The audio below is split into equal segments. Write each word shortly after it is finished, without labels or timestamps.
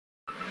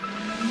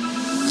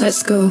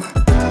Let's go.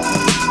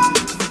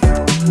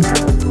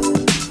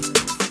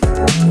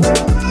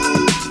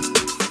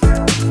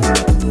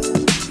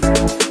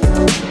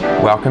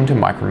 Welcome to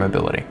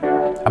Micromobility,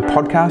 a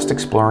podcast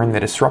exploring the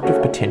disruptive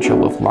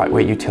potential of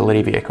lightweight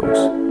utility vehicles.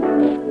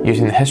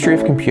 Using the history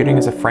of computing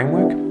as a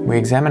framework, we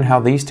examine how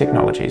these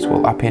technologies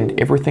will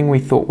upend everything we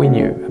thought we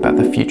knew about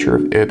the future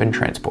of urban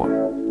transport.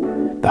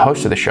 The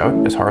host of the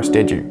show is Horace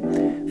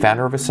Dediu,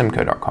 founder of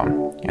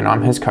Asimco.com, and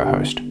I'm his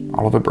co-host,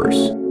 Oliver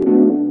Bruce.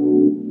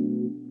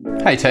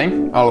 Hey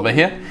team, Oliver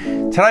here.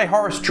 Today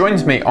Horace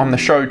joins me on the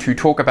show to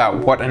talk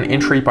about what an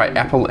entry by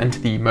Apple into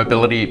the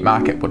mobility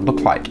market would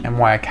look like and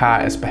why a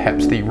car is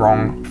perhaps the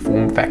wrong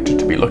form factor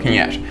to be looking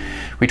at.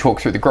 We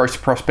talk through the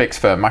growth prospects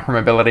for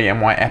micromobility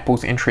and why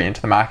Apple's entry into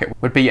the market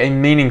would be a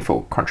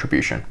meaningful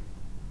contribution.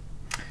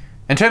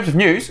 In terms of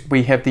news,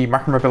 we have the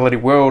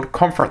Micromobility World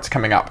Conference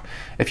coming up.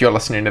 If you're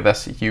listening to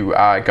this, you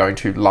are going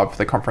to love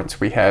the conference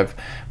we have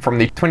from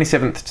the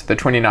 27th to the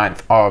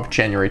 29th of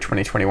January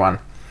 2021.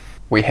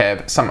 We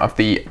have some of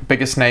the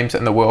biggest names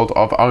in the world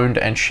of owned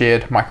and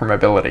shared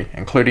micromobility,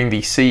 including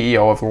the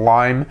CEO of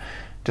Lime,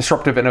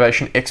 disruptive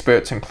innovation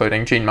experts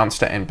including Gene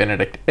Munster and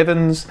Benedict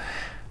Evans,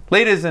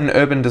 leaders in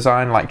urban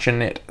design like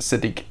Jeanette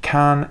Siddiq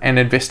Khan, and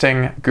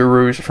investing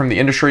gurus from the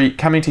industry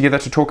coming together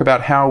to talk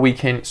about how we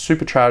can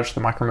supercharge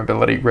the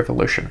micromobility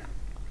revolution.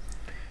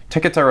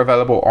 Tickets are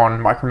available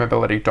on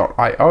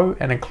micromobility.io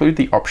and include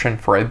the option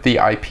for a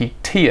VIP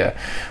tier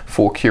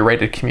for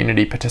curated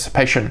community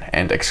participation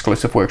and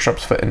exclusive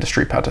workshops for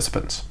industry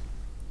participants.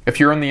 If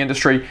you're in the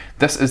industry,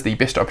 this is the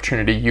best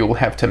opportunity you'll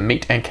have to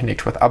meet and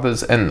connect with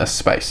others in this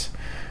space.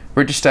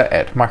 Register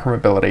at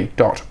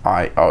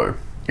micromobility.io.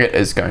 It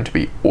is going to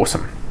be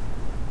awesome.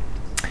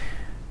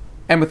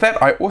 And with that,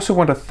 I also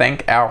want to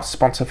thank our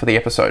sponsor for the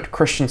episode,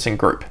 Christensen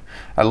Group,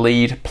 a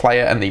lead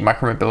player in the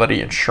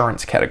micromobility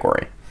insurance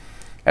category.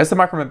 As the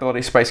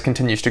micromobility space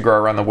continues to grow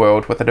around the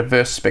world with a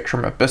diverse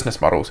spectrum of business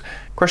models,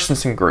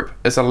 Christensen Group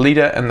is a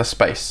leader in the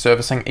space,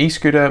 servicing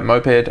e-scooter,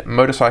 moped,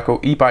 motorcycle,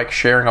 e-bike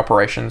sharing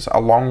operations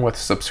along with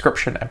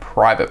subscription and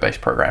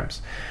private-based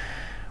programs,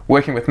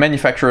 working with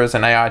manufacturers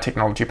and AI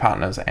technology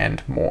partners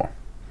and more.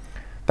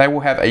 They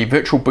will have a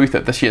virtual booth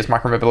at this year's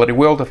Micromobility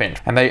World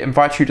event, and they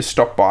invite you to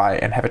stop by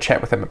and have a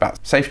chat with them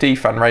about safety,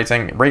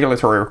 fundraising,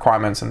 regulatory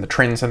requirements, and the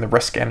trends in the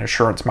risk and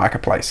insurance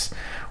marketplace,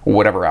 or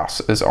whatever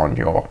else is on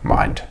your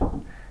mind.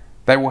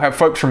 They will have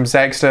folks from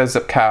Zagster,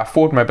 Zipcar,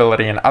 Ford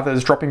Mobility, and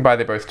others dropping by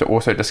their booth to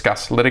also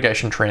discuss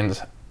litigation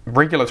trends,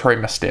 regulatory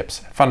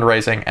missteps,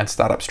 fundraising, and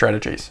startup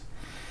strategies.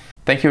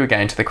 Thank you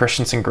again to the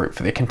Christensen Group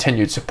for their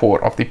continued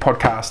support of the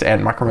podcast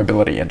and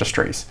micromobility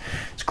industries.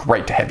 It's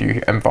great to have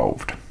you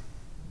involved.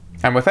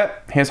 And with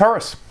that, here's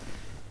Horace.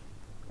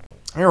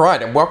 All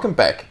right, and welcome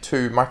back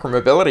to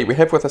Micromobility. We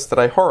have with us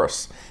today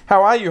Horace.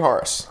 How are you,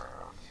 Horace?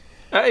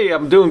 Hey,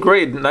 I'm doing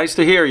great. Nice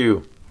to hear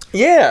you.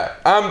 Yeah.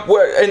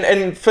 We're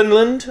in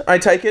Finland, I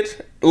take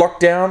it.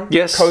 Lockdown.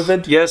 Yes.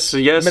 COVID. Yes.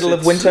 Middle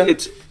of winter.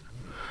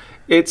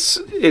 It's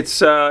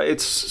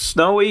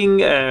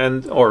snowing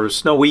or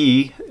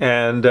snowy,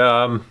 and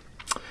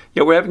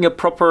we're having a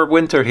proper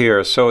winter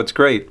here, so it's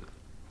great.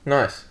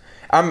 Nice.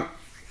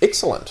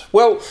 Excellent.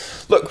 Well,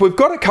 look, we've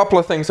got a couple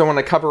of things I want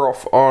to cover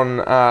off on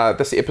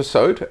this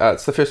episode.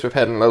 It's the first we've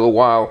had in a little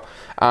while.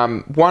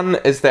 One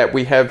is that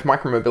we have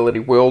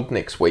Micromobility World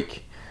next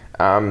week,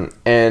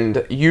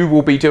 and you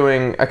will be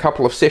doing a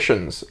couple of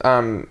sessions.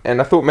 And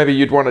I thought maybe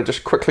you'd want to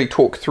just quickly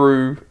talk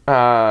through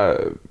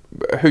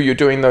who you're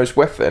doing those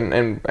with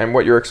and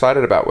what you're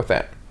excited about with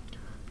that.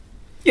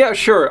 Yeah,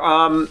 sure.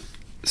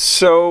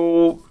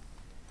 So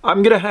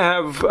I'm going to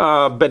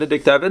have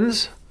Benedict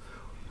Evans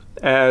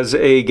as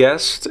a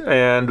guest,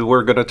 and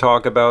we're going to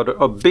talk about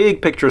a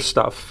big picture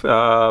stuff,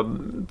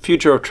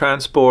 future of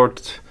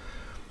transport,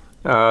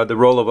 the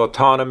role of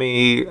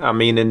autonomy,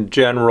 in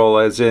general,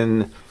 as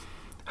in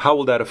how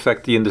will that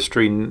affect the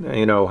industry,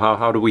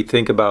 how do we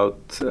think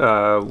about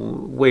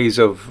ways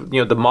of,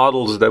 the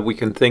models that we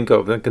can think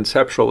of and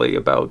conceptually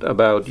about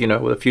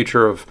the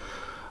future of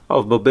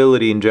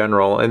mobility in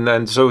general. And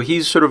then so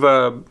he's sort of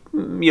a,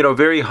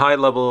 very high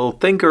level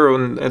thinker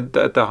and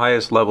at the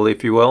highest level,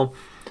 if you will.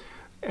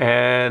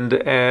 And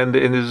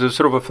is a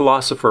sort of a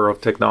philosopher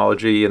of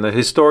technology and a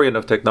historian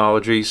of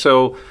technology.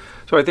 So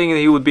I think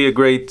he would be a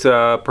great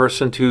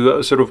person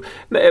to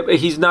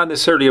he's not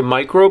necessarily a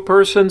micro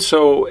person,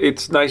 so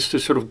it's nice to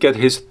sort of get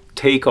his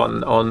take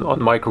on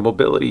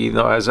micromobility,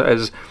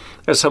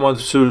 as someone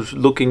who's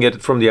looking at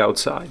it from the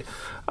outside.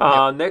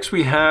 Next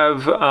we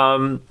have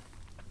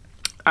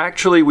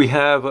Actually, we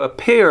have a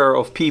pair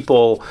of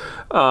people.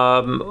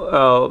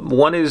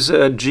 One is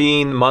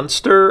Gene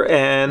Munster,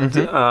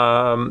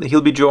 and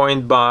he'll be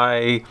joined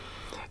by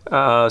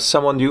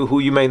someone who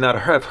you may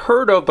not have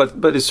heard of,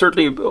 but is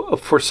certainly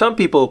for some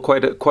people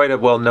quite a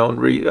well-known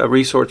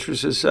resource.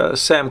 This is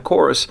Sam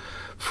Corris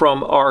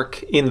from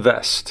ARK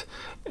Invest,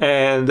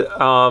 and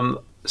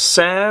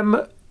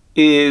Sam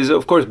is,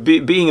 of course,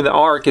 being in the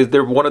ARK,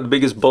 they're one of the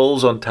biggest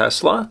bulls on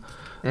Tesla.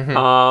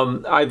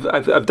 Mm-hmm.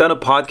 I've done a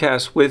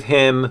podcast with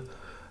him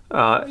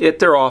at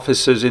their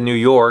offices in New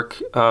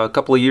York a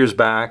couple of years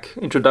back.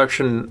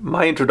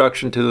 My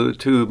introduction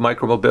to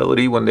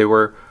micromobility when they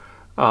were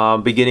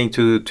beginning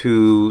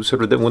to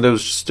sort of when there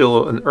was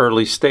still an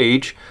early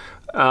stage,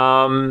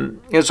 and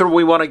sort of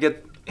we want to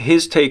get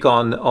his take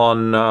on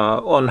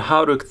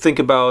how to think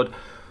about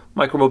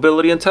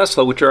micromobility and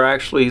Tesla, which are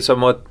actually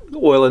somewhat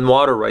oil and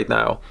water right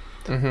now.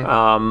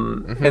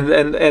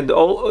 And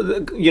all,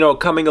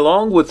 coming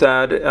along with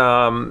that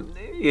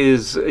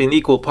is in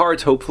equal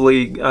parts,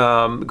 hopefully,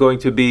 going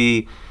to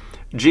be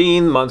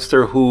Gene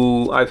Munster,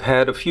 who I've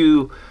had a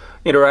few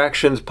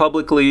interactions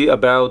publicly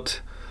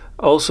about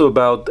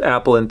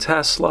Apple and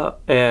Tesla,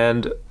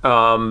 and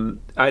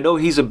I know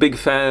he's a big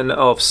fan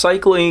of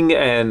cycling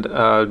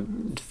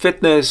and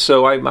fitness,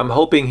 so I'm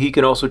hoping he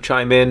can also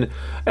chime in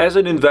as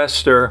an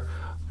investor,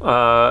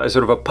 as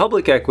sort of a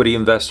public equity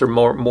investor,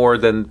 more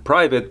than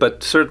private,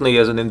 but certainly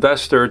as an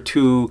investor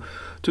to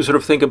sort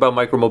of think about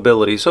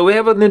micromobility. So we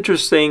have an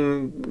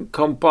interesting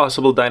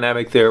possible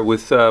dynamic there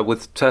with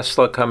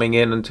Tesla coming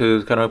in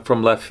into kind of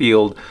from left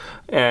field,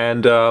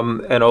 and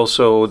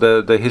also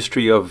the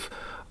history of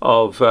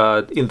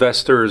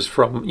investors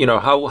from,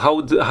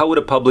 how would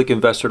a public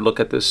investor look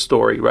at this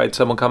story, right?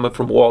 Someone coming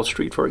from Wall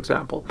Street, for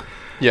example.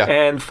 Yeah.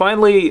 And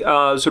finally,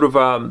 sort of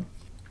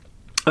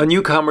a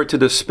newcomer to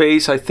the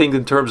space, I think,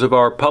 in terms of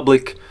our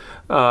public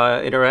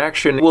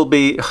interaction, will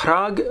be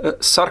Hrag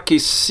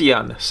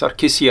Sarkisian.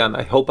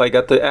 I hope I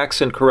got the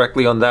accent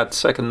correctly on that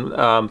second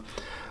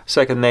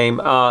name.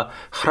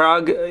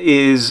 Hrag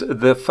is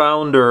the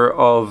founder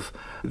of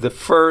the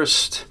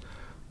first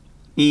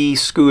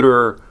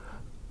e-scooter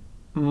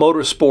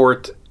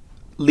motorsport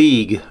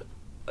league.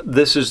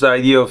 This is the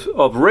idea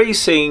of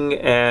racing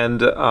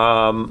and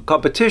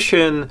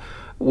competition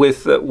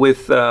with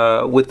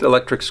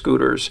electric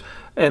scooters,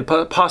 and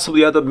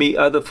possibly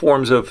other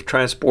forms of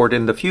transport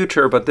in the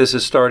future. But this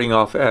is starting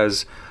off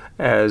as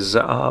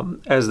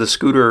the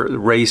scooter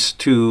race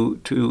to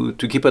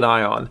keep an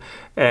eye on.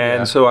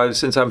 And so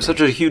since I'm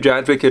such a huge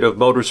advocate of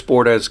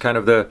motorsport as kind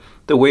of the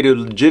way to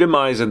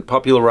legitimize and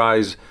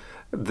popularize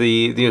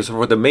the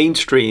sort of the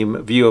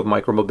mainstream view of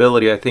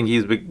micromobility, I think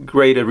he's a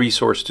great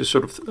resource to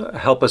sort of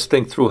help us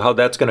think through how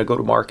that's going to go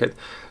to market.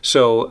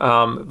 So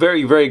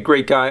very, very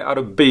great guy out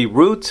of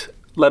Beirut,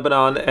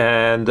 Lebanon,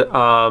 and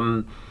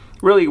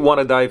really want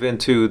to dive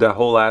into the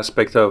whole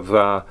aspect of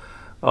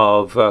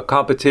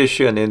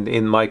competition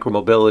in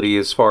micromobility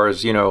as far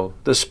as,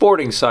 the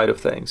sporting side of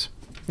things.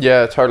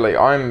 Yeah, totally.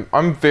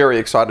 I'm very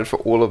excited for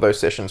all of those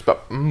sessions,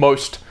 but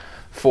most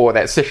for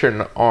that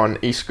session on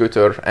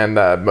e-scooter and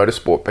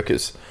motorsport,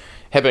 because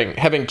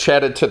having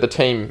chatted to the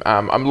team,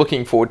 I'm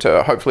looking forward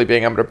to hopefully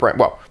being able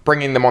to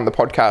bringing them on the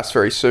podcast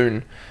very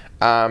soon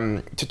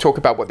to talk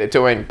about what they're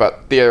doing.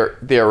 But they're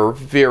a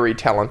very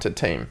talented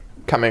team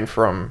coming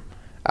from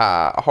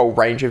a whole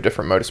range of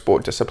different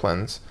motorsport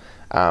disciplines,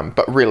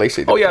 but really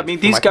see the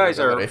these guys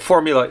are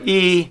Formula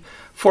E,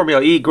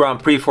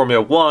 Grand Prix,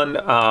 Formula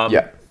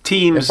One.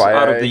 Teams FIA,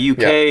 out of the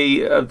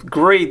UK,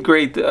 great,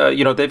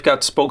 they've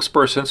got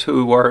spokespersons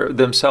who are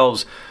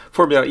themselves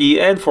Formula E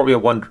and Formula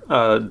One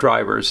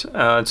drivers.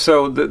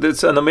 So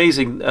it's an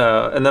amazing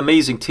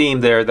team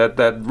there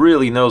that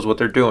really knows what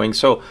they're doing.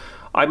 So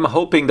I'm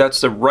hoping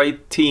that's the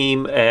right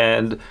team.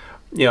 And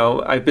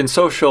I've been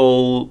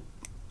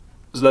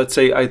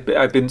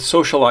I've been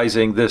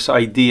socializing this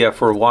idea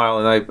for a while,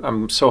 and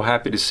I'm so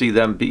happy to see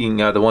them being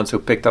the ones who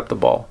picked up the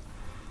ball.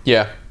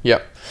 Yeah.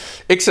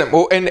 Excellent.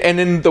 Well, and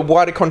in the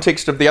wider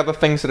context of the other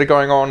things that are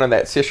going on in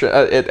that session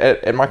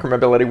at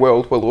Micromobility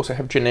World, we'll also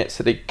have Jeanette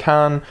Sadiq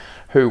Khan,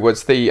 who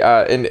was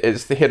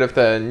is the head of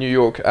the New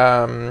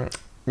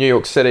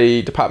York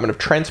City Department of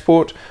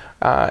Transport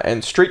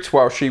and Streets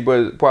while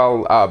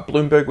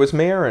Bloomberg was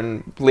mayor,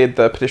 and led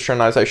the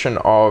pedestrianisation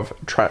of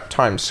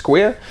Times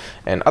Square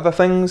and other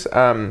things.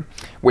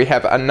 We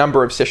have a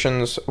number of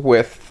sessions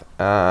with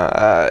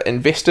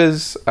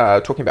investors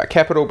talking about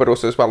capital, but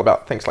also as well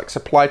about things like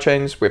supply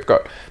chains. We've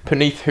got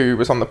Puneeth, who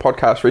was on the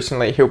podcast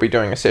recently. He'll be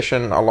doing a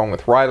session along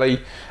with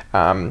Riley,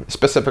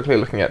 specifically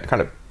looking at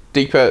kind of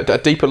a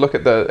deeper look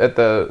at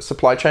the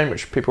supply chain,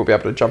 which people will be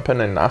able to jump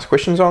in and ask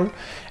questions on.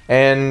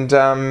 And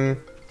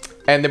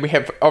then we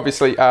have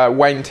obviously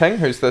Wayne Ting,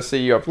 who's the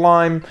CEO of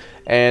Lime,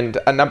 and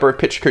a number of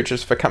pitch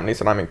coaches for companies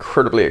that I'm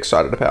incredibly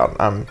excited about.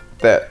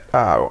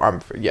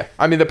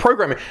 The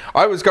programming,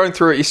 I was going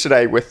through it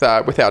yesterday with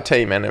our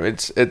team, and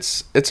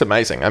it's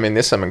amazing. I mean,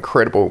 there's some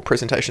incredible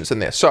presentations in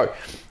there. So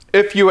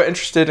if you are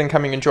interested in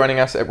coming and joining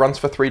us, it runs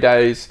for 3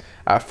 days,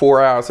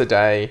 4 hours a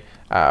day,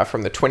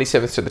 from the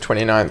 27th to the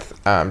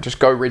 29th. Just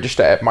go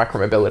register at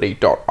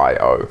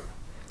micromobility.io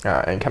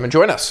and come and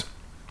join us.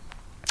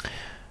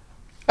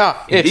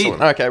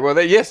 Excellent. Okay, well,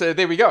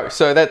 there we go.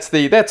 So that's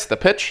the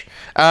pitch.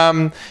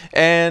 But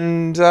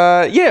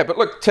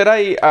look,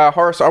 today,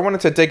 Horace, I wanted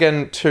to dig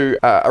into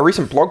a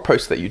recent blog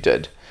post that you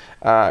did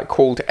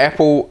called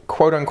Apple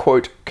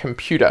quote-unquote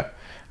computer,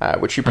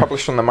 which you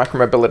published on the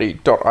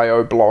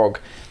micromobility.io blog,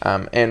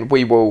 and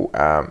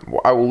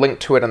I will link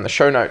to it in the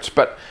show notes.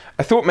 But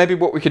I thought maybe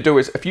what we could do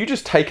is if you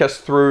just take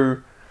us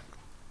through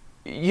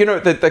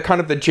the kind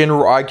of the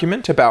general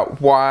argument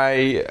about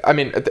why, I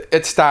mean,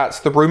 it starts,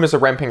 the rumors are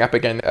ramping up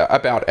again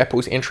about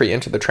Apple's entry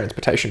into the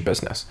transportation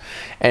business.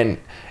 And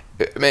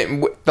I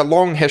mean, the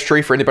long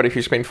history for anybody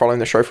who's been following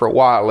the show for a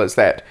while is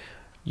that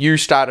you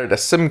started a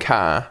SIM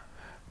car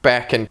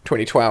back in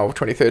 2012,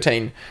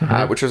 2013,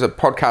 which was a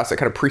podcast that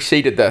kind of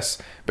preceded this,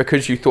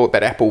 because you thought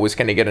that Apple was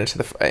going to get into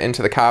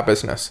the car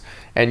business,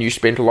 and you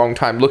spent a long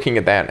time looking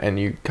at that, and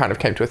you kind of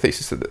came to a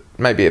thesis that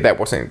maybe that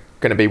wasn't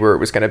going to be where it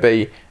was going to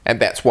be, and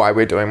that's why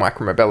we're doing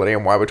micromobility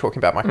and why we're talking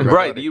about micromobility.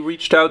 Right, you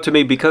reached out to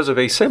me because of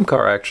a SIM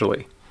car,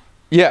 actually.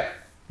 Yeah,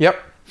 yep.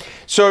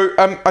 So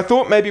I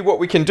thought maybe what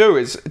we can do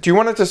is, do you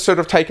want to just sort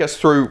of take us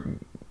through,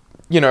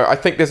 I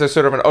think there's a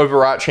sort of an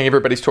overarching,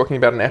 everybody's talking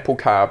about an Apple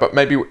car, but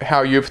maybe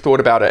how you've thought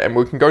about it, and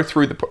we can go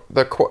through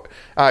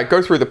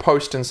the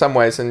post in some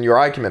ways and your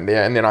argument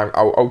there, and then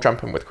I'll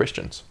jump in with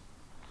questions.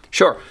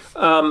 Sure.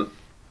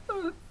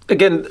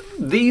 Again,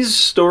 these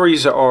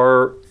stories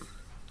are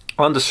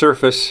on the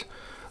surface.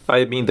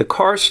 I mean, the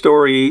car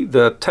story,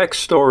 the tech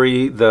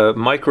story, the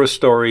micro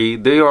story,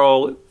 they are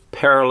all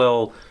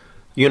parallel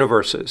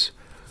universes.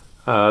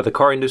 The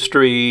car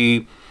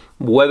industry,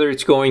 whether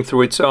it's going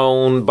through its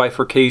own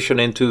bifurcation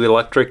into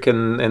electric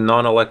and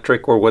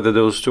non-electric, or whether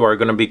those two are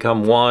going to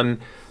become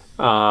one,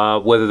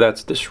 whether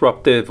that's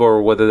disruptive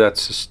or whether that's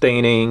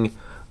sustaining.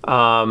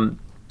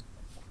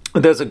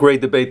 There's a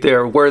great debate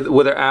there,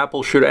 whether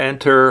Apple should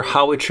enter,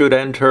 how it should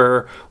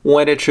enter,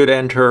 when it should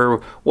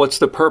enter, what's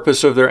the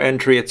purpose of their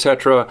entry,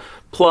 etc.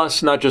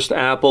 Plus, not just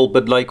Apple,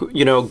 but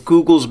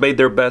Google's made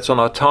their bets on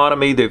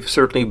autonomy. They've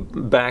certainly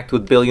backed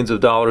with billions of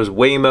dollars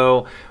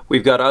Waymo.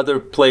 We've got other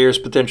players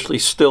potentially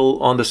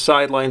still on the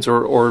sidelines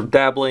or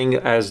dabbling,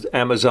 as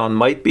Amazon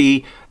might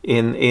be,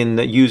 in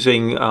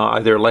using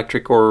either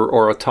electric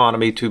or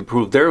autonomy to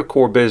improve their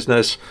core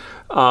business.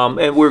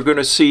 And we're going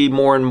to see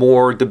more and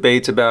more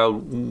debates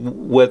about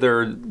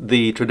whether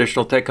the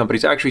traditional tech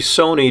companies, actually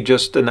Sony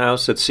just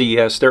announced at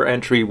CES their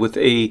entry with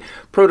a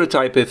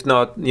prototype, if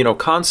not,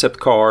 concept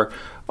car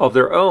of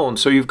their own.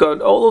 So you've got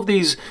all of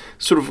these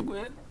sort of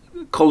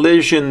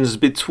collisions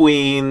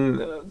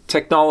between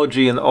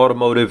technology and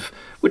automotive,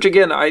 which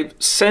again, I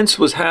sense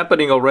was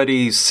happening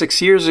already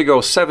 6 years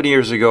ago, 7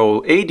 years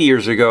ago, 8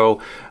 years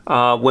ago,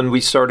 when we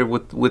started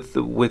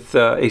with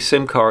a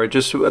SIM car.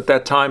 Just at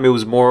that time, it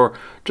was more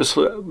just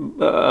a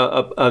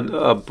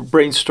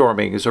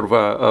brainstorming, sort of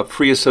a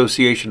free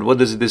association. What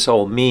does this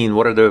all mean?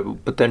 What are the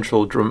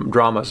potential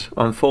dramas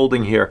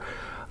unfolding here?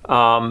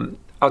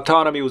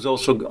 Autonomy was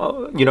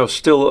also,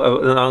 still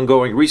an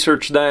ongoing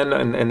research then,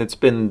 and it's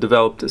been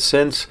developed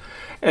since.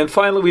 And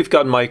finally, we've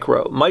got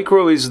micro.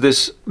 Micro is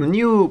this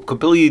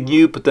completely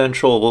new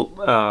potential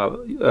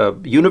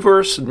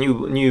universe,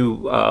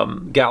 new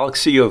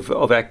galaxy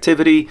of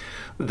activity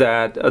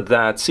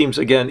that seems,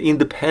 again,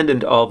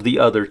 independent of the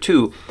other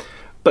two.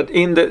 But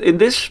in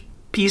this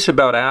piece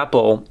about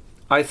Apple,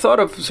 I thought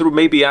of sort of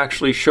maybe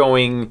actually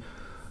showing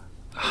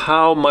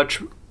how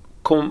much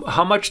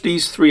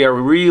these three are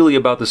really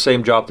about the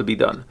same job to be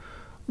done.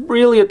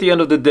 Really, at the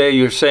end of the day,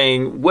 you're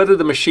saying whether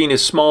the machine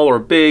is small or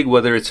big,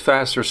 whether it's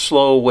fast or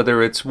slow,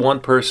 whether it's one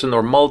person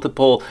or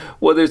multiple,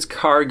 whether it's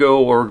cargo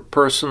or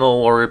personal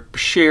or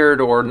shared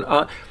or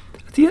at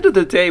the end of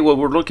the day, what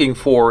we're looking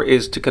for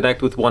is to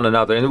connect with one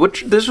another. And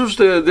this was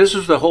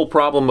the whole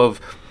problem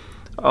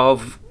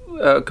of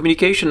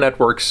communication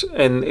networks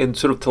and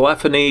sort of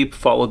telephony,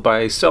 followed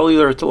by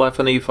cellular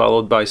telephony,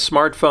 followed by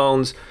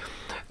smartphones.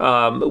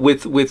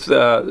 With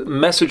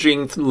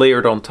messaging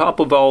layered on top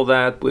of all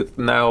that, with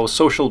now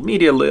social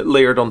media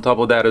layered on top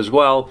of that as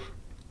well,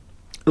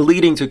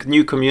 leading to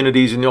new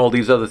communities and all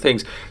these other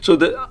things. So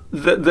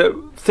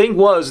the thing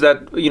was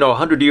that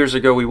 100 years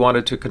ago we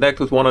wanted to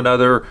connect with one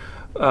another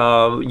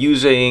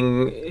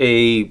using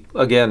a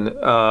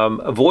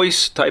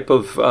voice type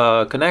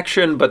of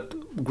connection,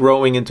 but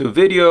growing into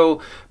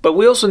video. But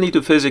we also need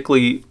to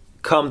physically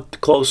come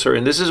closer,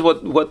 and this is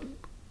what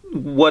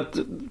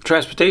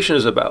transportation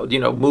is about,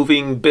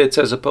 moving bits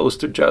as opposed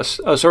to just,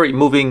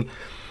 moving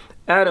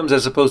atoms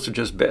as opposed to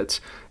just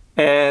bits.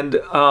 And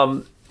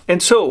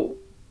so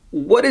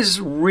what is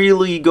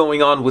really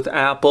going on with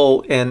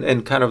Apple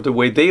and kind of the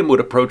way they would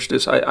approach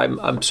this?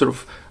 I'm sort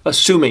of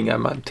assuming,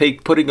 I'm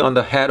putting on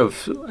the hat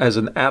as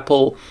an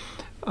Apple,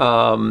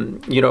 either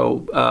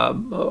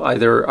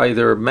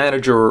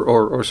manager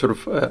or sort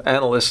of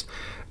analyst,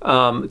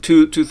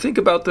 to think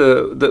about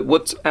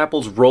what's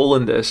Apple's role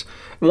in this.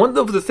 One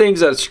of the things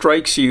that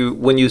strikes you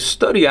when you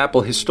study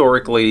Apple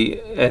historically,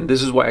 and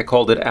this is why I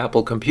called it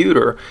Apple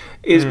Computer,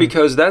 is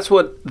because that's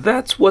what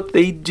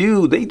they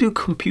do. They do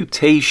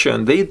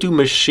computation. They do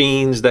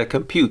machines that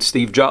compute.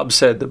 Steve Jobs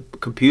said the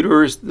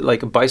computer is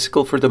like a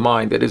bicycle for the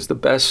mind. It is the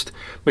best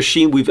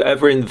machine we've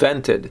ever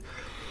invented.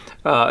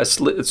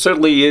 It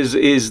certainly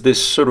is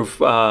this sort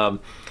of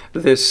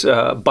this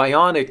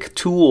bionic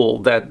tool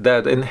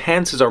that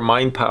enhances our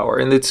mind power,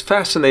 and it's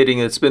fascinating.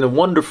 It's been a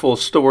wonderful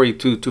story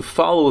to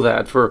follow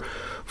that for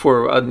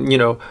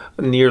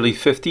nearly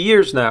 50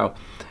 years now.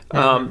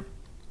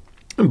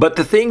 But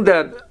the thing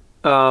that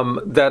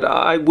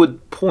I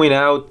would point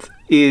out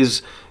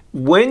is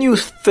when you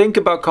think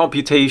about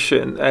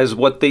computation as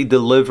what they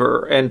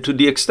deliver, and to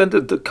the extent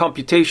that the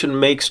computation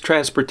makes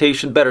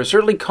transportation better,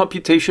 certainly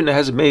computation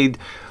has made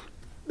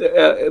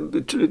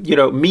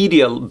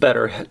media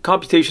better.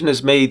 Computation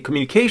has made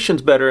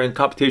communications better, and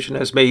computation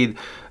has made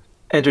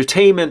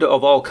entertainment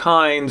of all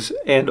kinds,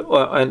 and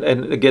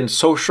again,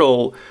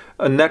 social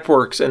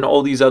networks and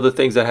all these other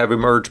things that have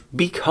emerged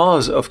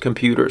because of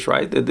computers,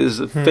 right? There's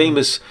a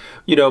famous,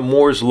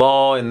 Moore's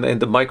law and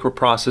the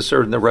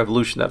microprocessor and the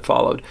revolution that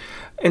followed.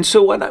 And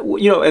so when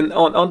and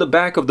on the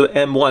back of the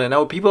M1, and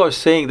now people are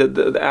saying that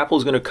the Apple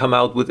is going to come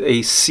out with a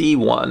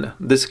C1.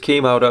 This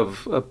came out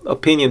of an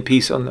opinion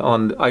piece on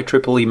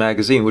IEEE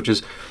magazine, which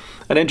is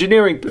an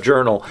engineering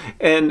journal,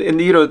 and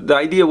the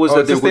idea was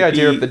that there would be... Is this the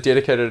idea of the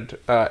dedicated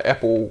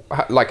Apple,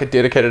 like a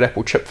dedicated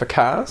Apple chip for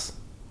cars?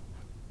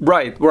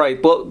 Right.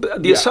 Well,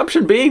 the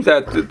assumption being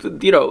that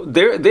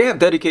they have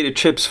dedicated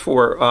chips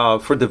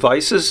for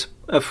devices,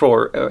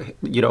 for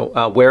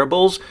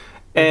wearables,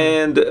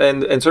 and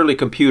certainly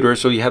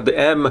computers. So you have the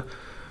M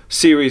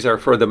series are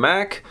for the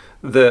Mac,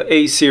 the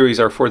A series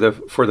are for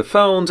the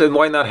phones, and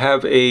why not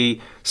have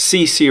a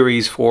C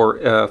series for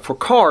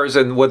cars?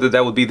 And whether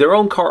that would be their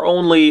own car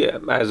only,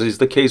 as is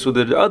the case with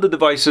the other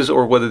devices,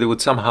 or whether they would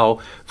somehow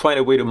find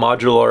a way to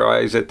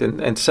modularize it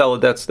and sell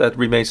it, that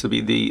remains to be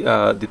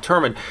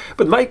determined.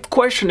 But my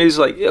question is,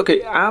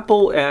 okay,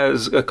 Apple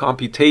as a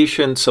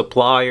computation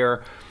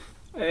supplier,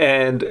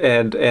 and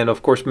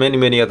of course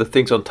many other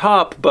things on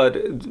top, but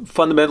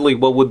fundamentally,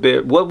 what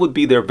would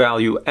be their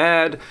value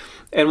add?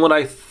 And when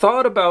I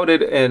thought about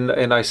it,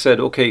 and I said,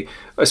 okay,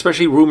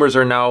 especially rumors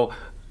are now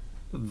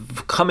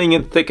coming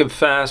in thick and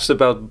fast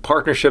about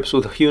partnerships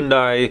with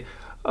Hyundai,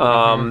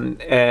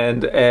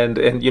 and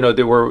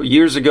there were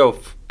years ago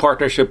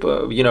partnership,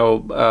 potential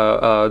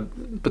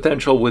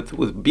with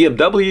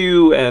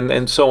BMW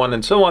and so on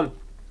and so on.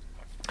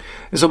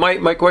 And so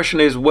my question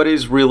is, what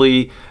is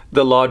really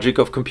the logic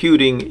of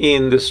computing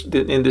in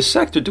this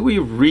sector? Do we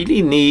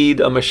really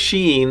need a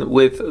machine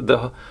with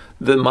the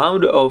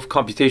amount of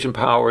computation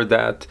power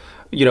that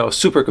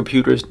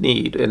supercomputers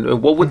need,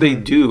 and what would they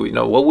do?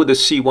 What would the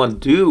C1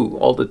 do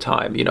all the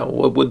time?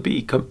 What would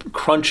be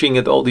crunching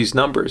at all these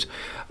numbers?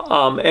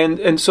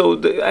 And so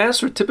the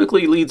answer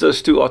typically leads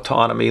us to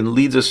autonomy, and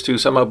leads us to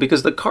somehow,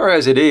 because the car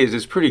as it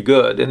is pretty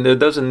good, and it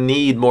doesn't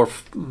need more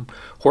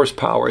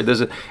horsepower.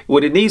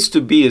 What it needs to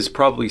be is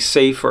probably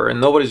safer, and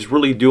nobody's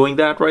really doing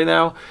that right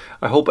now.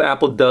 I hope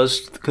Apple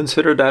does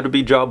consider that to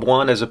be job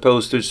one, as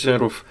opposed to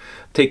sort of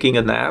taking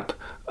a nap.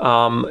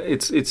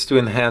 It's to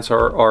enhance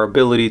our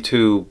ability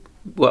to,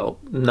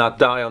 not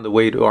die on the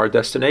way to our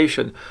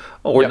destination,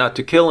 or not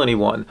to kill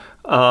anyone.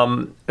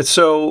 So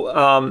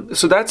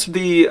that's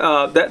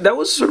that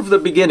was sort of the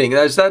beginning.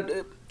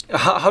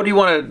 How do you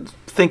want to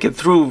think it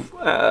through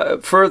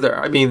further?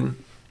 I mean,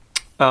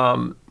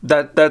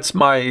 that's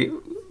my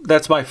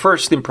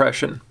first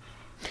impression.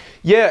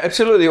 Yeah,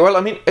 absolutely. Well,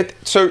 I mean,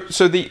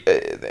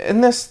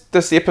 in this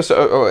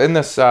episode, or in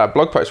this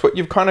blog post, what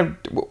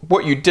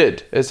you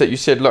did is that you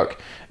said,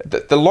 look,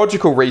 the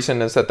logical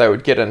reason is that they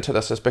would get into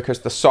this is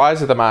because the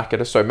size of the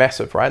market is so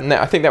massive, right? And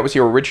I think that was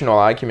your original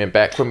argument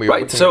back when we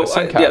were looking at the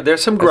SIM card.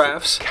 There's some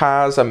graphs.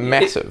 Cars are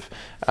massive,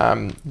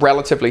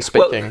 relatively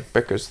speaking,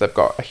 because they've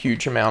got a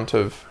huge amount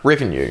of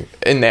revenue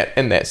in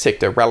that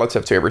sector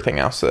relative to everything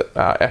else that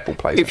Apple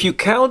plays. If you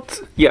count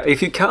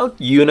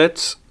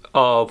units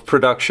of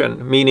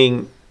production,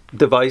 meaning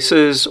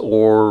devices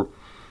or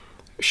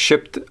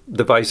shipped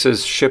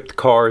devices, shipped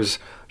cars,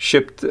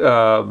 shipped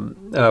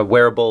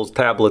wearables,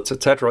 tablets,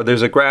 etc.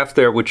 There's a graph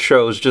there which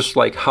shows just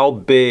like how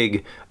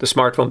big the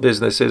smartphone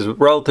business is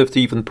relative to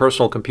even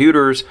personal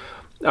computers.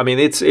 I mean,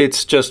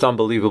 it's just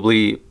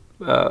unbelievably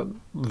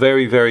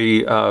very,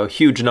 very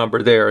huge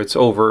number there. It's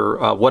over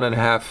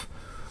 1.5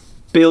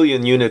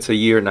 billion units a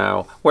year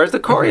now, whereas the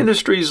car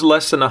industry is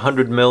less than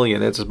 100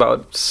 million. It's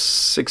about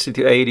 60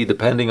 to 80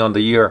 depending on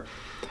the year.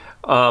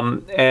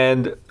 But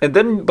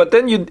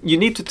then you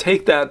need to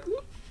take that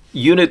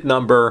unit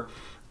number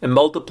and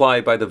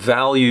multiply by the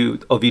value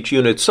of each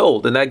unit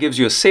sold, and that gives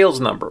you a sales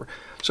number.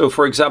 So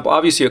for example,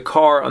 obviously a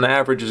car on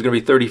average is going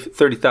to be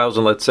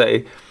 30,000, let's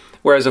say,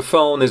 whereas a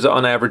phone is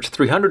on average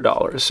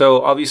 $300.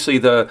 So obviously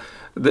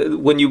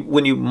when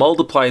you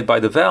multiply it by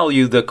the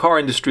value, the car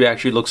industry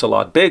actually looks a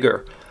lot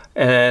bigger.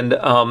 And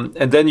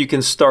then you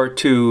can start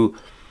to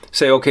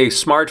say, okay,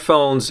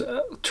 smartphones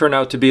turn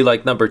out to be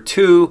like number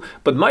 2,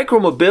 but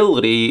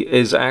micromobility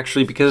is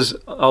actually, because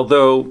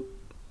although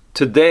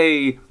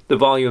today the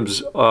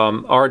volumes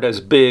aren't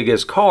as big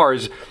as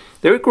cars,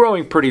 they're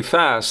growing pretty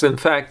fast. In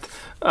fact,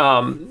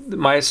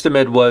 my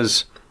estimate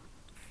was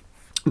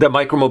that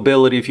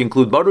micromobility, if you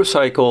include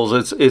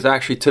motorcycles, is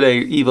actually today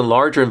even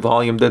larger in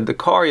volume than the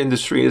car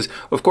industry is.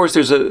 Of course,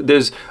 there's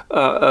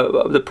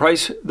the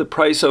price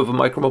of a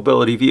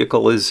micromobility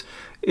vehicle is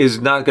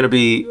not going to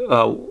be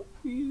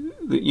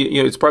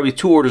it's probably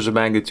 2 orders of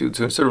magnitude.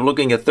 So instead of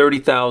looking at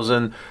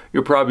 30,000,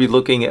 you're probably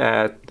looking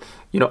at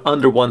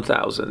under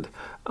 1,000.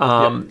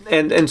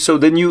 And so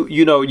then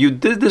you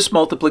did this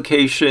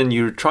multiplication.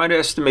 You're trying to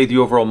estimate the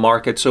overall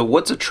market. So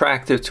what's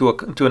attractive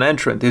to an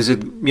entrant? Is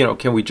it,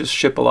 can we just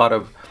ship a lot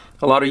of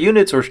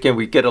units, or can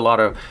we get a lot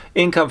of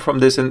income from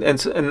this? And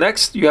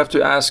next you have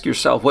to ask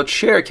yourself, what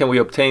share can we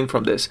obtain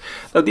from this?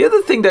 Now, the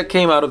other thing that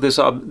came out of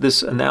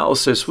this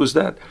analysis was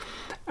that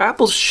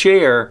Apple's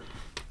share,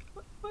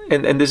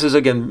 and this is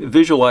again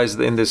visualized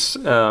in this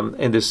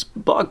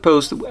blog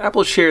post,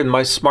 Apple's share in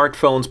my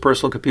smartphones,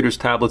 personal computers,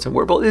 tablets, and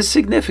wearables is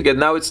significant.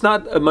 Now, it's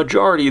not a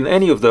majority in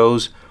any of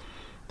those,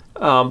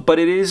 but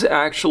it is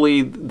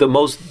actually the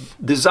most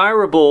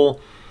desirable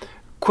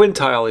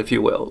quintile, if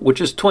you will, which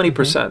is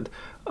 20%.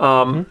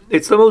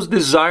 It's the most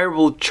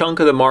desirable chunk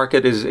of the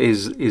market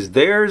is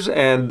theirs,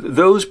 and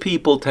those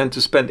people tend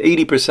to spend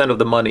 80% of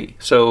the money.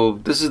 So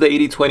this is the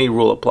 80-20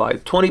 rule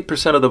applied.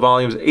 20% of the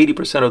volumes,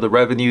 80% of the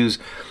revenues,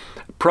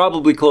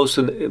 probably close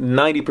to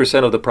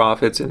 90% of the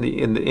profits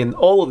in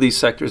all of these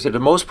sectors. They're the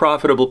most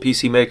profitable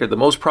PC maker, the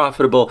most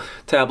profitable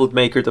tablet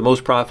maker, the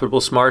most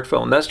profitable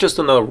smartphone. That's just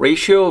on a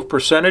ratio of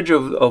percentage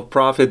of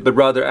profit, but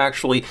rather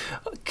actually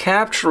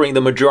capturing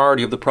the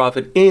majority of the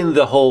profit in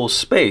the whole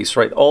space,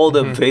 right? All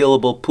the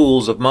available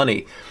pools of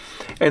money.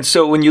 And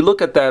so when you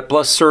look at that,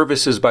 plus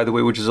services, by the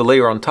way, which is a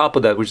layer on top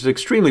of that, which is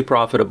extremely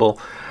profitable,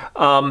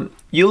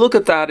 you look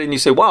at that and you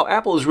say, wow,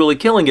 Apple is really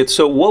killing it.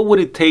 So what would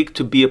it take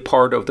to be a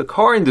part of the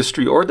car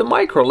industry or the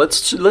micro?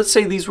 Let's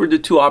say these were the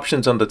two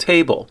options on the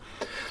table.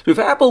 So if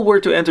Apple were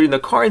to enter in the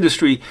car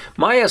industry,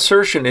 my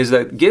assertion is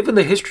that given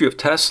the history of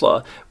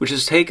Tesla, which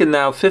has taken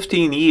now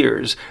 15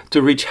 years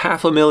to reach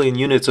 500,000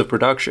 units of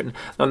production,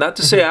 now not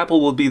to say Apple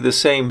will be the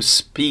same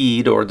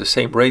speed or the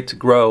same rate to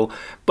grow,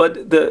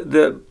 but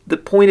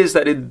the point is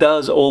that it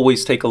does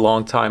always take a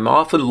long time,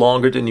 often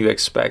longer than you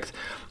expect.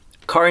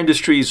 Car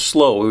industry is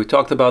slow. We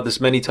talked about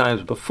this many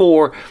times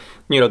before.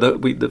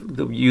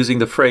 Using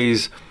the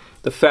phrase,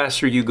 the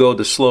faster you go,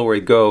 the slower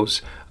it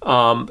goes.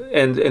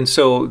 And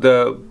so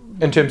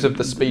in terms of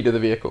the speed of the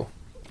vehicle.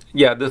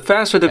 Yeah, the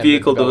faster the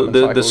vehicle,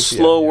 the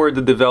slower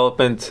the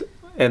development,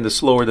 and the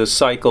slower the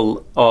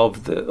cycle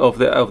of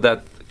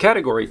that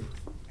category.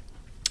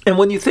 And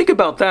when you think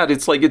about that,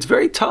 it's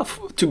very tough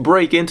to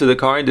break into the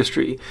car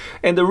industry.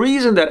 And the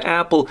reason that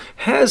Apple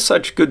has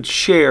such good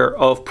share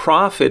of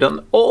profit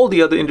on all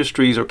the other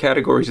industries or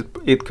categories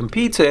it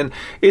competes in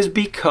is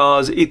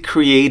because it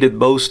created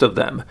most of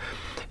them.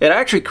 It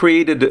actually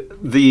created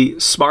the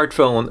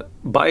smartphone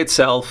by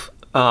itself.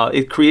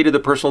 It created the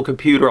personal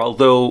computer,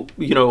 although,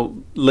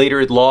 later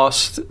it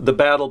lost the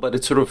battle, but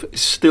it's sort of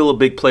still a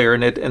big player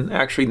in it, and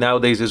actually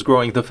nowadays is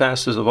growing the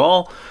fastest of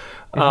all.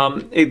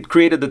 It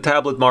created the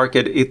tablet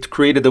market. It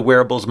created the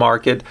wearables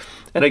market.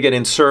 And again,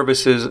 in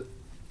services,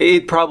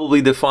 it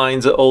probably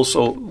defines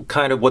also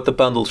kind of what the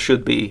bundle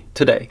should be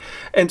today.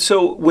 And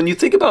so when you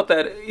think about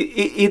that,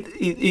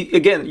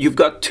 again, you've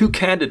got two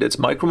candidates,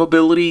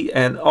 micromobility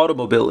and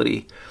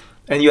automobility.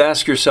 And you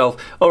ask yourself,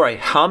 all right,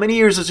 how many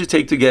years does it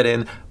take to get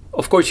in?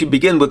 Of course, you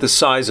begin with the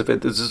size of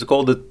it. This is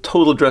called the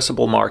total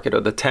addressable market,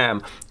 or the TAM.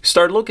 You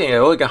start looking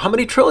at, how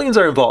many trillions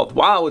are involved?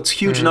 Wow, it's a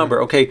huge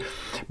number. Okay,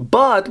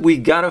 but we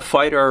gotta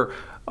fight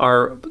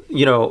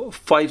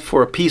fight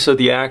for a piece of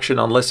the action,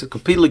 unless it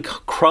completely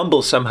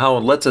crumbles somehow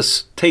and lets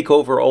us take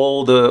over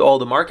all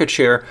the market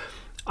share.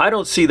 I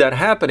don't see that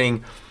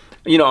happening.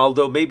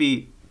 Although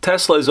maybe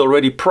Tesla is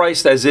already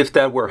priced as if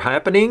that were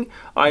happening,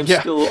 I'm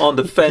still on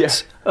the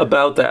fence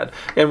about that,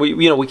 and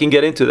we can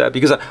get into that,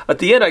 because at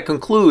the end I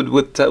conclude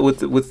with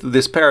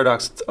this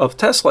paradox of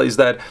Tesla is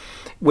that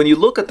when you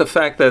look at the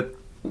fact that,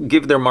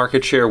 given their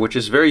market share, which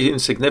is very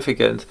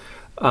insignificant,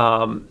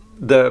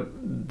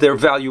 their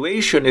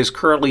valuation is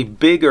currently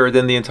bigger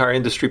than the entire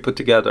industry put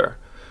together.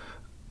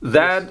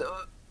 That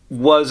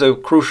was a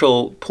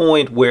crucial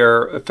point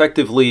where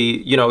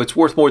effectively, it's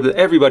worth more than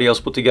everybody else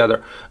put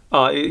together,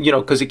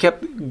 because it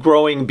kept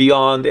growing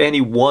beyond any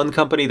one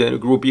company, then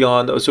it grew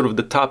beyond sort of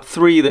the top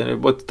 3, then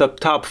it was the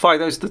top 5,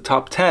 then it's the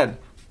top 10.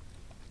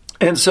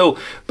 And so,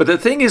 but the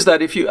thing is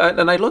that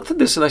and I looked at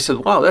this and I said,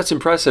 wow, that's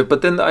impressive.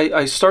 But then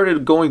I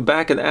started going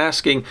back and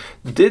asking,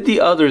 did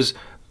the others'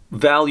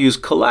 values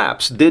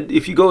collapse?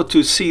 If you go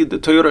to see the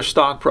Toyota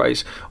stock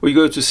price, or you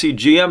go to see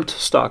GM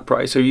stock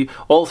price, or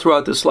all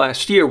throughout this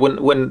last year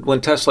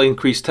when Tesla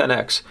increased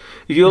 10x,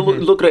 if you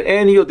look at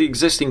any of the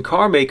existing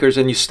car makers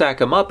and you stack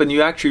them up, and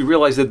you actually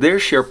realize that their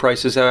share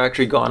prices have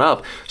actually gone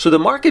up. So the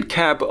market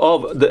cap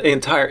of the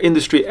entire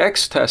industry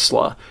ex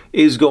Tesla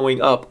is going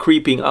up,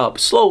 creeping up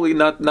slowly,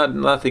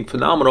 nothing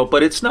phenomenal,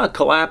 but it's not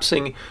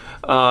collapsing.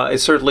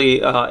 It's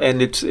certainly,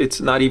 and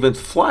it's not even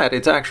flat.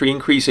 It's actually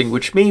increasing,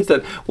 which means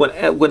that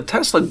when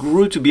Tesla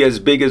grew to be as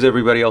big as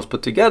everybody else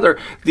put together,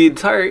 the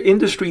entire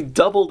industry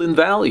doubled in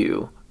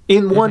value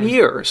in 1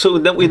 year. So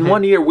that in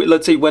 1 year,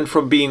 let's say, went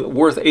from being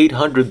worth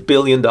 $800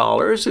 billion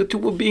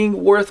to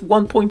being worth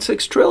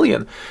 $1.6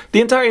 trillion,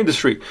 the entire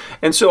industry.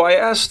 And so I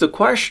asked the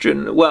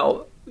question,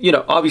 well,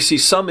 obviously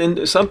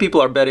some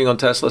people are betting on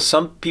Tesla,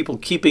 some people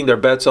keeping their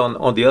bets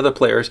on the other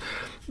players.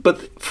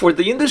 But for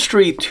the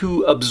industry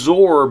to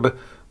absorb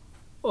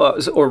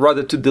or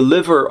rather to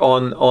deliver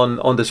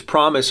on this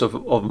promise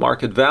of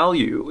market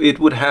value, it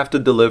would have to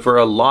deliver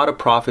a lot of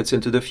profits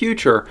into the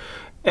future.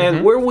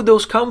 And where would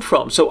those come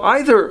from? So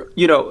either,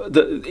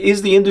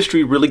 is the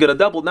industry really going to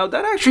double? Now,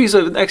 that actually is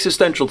an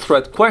existential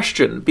threat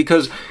question,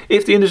 because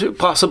if the industry,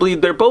 possibly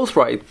they're both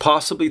right.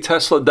 Possibly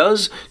Tesla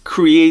does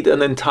create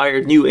an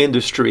entire new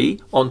industry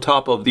on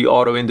top of the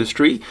auto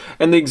industry,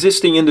 and the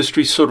existing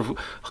industry sort of,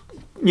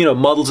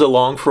 muddles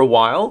along for a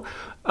while.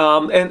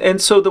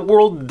 And so the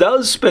world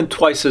does spend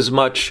twice as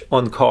much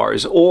on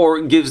cars, or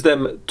gives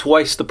them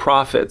twice the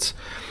profits.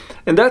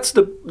 And that's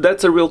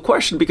a real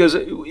question, because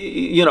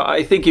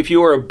I think if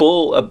you are a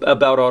bull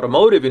about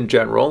automotive in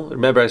general,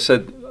 remember I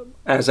said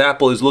as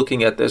Apple is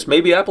looking at this,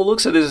 maybe Apple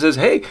looks at it and says,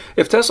 hey,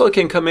 if Tesla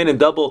can come in and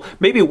double,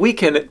 maybe we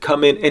can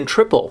come in and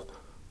triple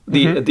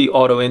the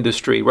auto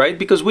industry, right?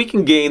 Because we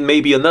can gain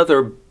maybe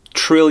another $1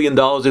 trillion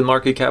in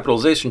market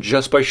capitalization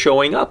just by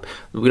showing up.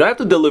 We don't have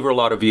to deliver a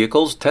lot of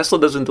vehicles. Tesla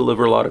doesn't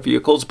deliver a lot of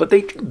vehicles, but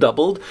they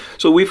doubled.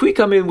 So if we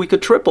come in, we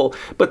could triple.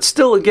 But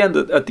still, again,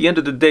 at the end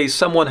of the day,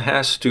 someone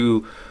has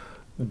to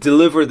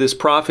deliver this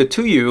profit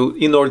to you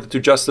in order to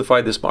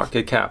justify this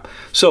market cap.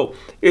 So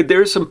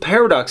there's some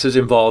paradoxes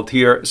involved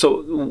here.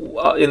 So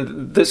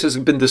this has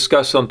been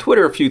discussed on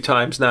Twitter a few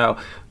times now.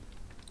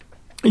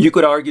 You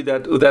could argue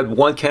that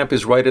one camp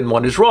is right and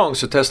one is wrong.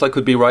 So Tesla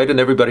could be right and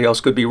everybody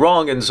else could be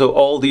wrong. And so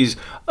all these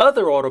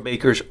other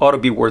automakers ought to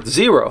be worth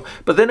zero.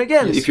 But then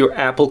again, if you're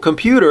Apple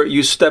Computer,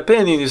 you step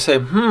in and you say,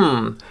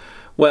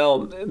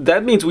 well,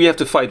 that means we have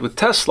to fight with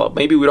Tesla.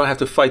 Maybe we don't have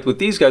to fight with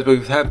these guys, but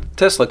we have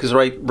Tesla, because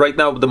right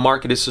now the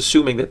market is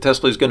assuming that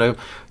Tesla is going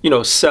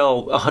to,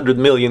 sell 100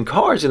 million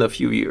cars in a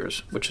few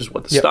years, which is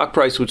what the stock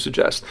price would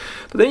suggest.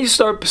 But then you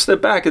step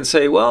back and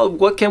say, well,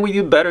 what can we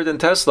do better than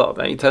Tesla?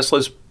 I mean, Tesla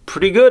is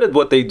pretty good at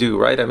what they do,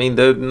 right? I mean,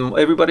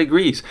 everybody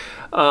agrees.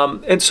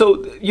 And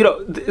so,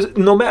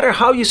 no matter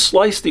how you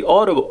slice the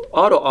auto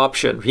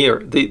option here,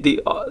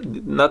 the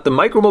not the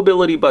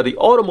micromobility, but the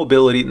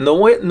automobility,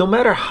 no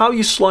matter how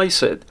you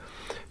slice it,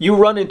 you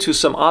run into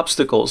some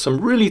obstacles, some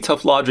really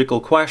tough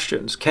logical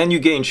questions. Can you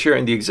gain share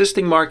in the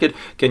existing market?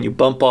 Can you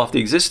bump off the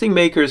existing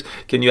makers?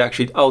 Can you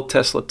actually out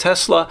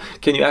Tesla?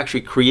 Can you actually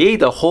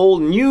create a whole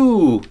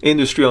new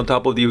industry on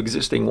top of the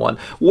existing one?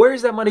 Where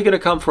is that money going to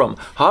come from?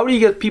 How do you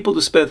get people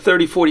to spend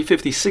 30, 40,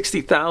 50,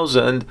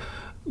 60,000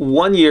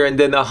 one year and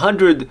then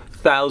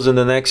 100,000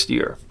 the next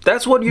year?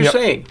 That's what you're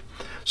saying.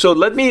 So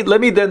let me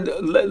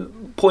then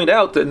point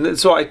out, and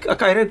so I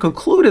kind of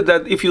concluded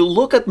that if you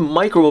look at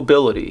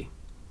micromobility,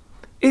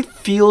 it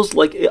feels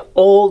like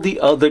all the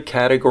other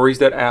categories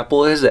that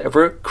Apple has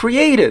ever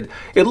created.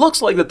 It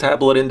looks like the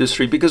tablet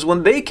industry, because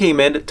when they came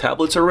in,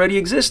 tablets already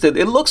existed.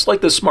 It looks like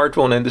the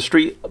smartphone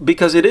industry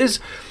because it is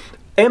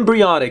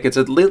embryonic. It's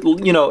at little,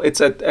 it's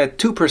at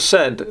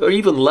 2% or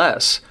even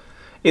less.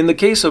 In the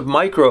case of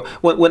micro,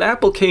 when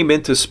Apple came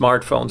into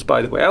smartphones,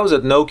 by the way, I was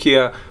at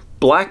Nokia,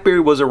 BlackBerry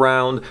was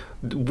around.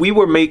 We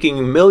were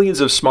making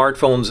millions of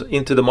smartphones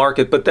into the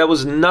market, but that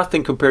was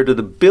nothing compared to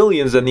the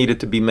billions that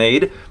needed to be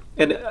made,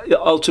 and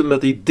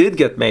ultimately did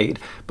get made.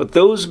 But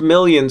those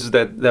millions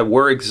that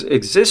were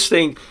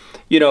existing,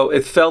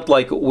 it felt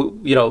like,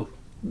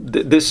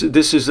 this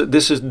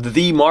is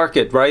the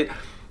market, right?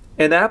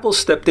 And Apple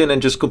stepped in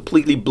and just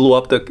completely blew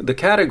up the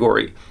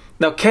category.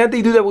 Now, can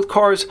they do that with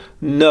cars?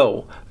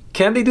 No.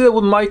 Can they do that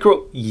with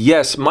micro?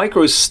 Yes.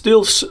 Micro is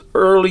still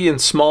early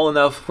and small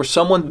enough for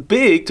someone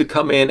big to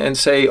come in and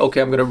say, okay,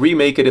 I'm going to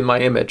remake it in my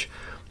image.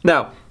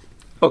 Now,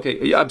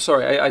 okay, I'm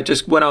sorry, I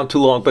just went on too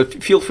long,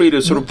 but feel free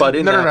to sort of butt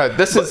in. No.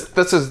 This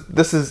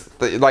is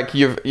like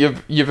you've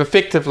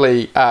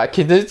effectively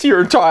condensed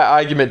your entire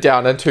argument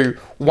down into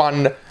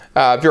one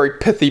very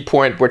pithy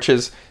point, which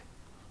is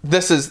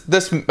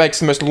this makes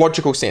the most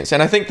logical sense.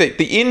 And I think that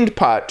the end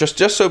part,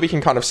 just so we can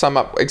kind of sum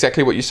up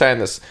exactly what you say in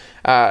this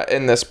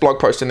blog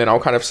post, and then I'll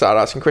kind of start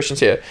asking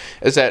questions here,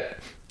 is that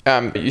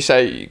you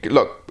say,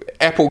 look,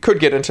 Apple could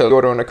get into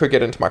auto and it could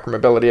get into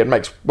micromobility. It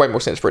makes way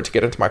more sense for it to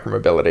get into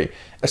micromobility,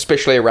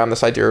 especially around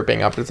this idea of being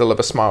able to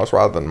deliver smiles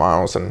rather than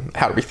miles, and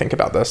how do we think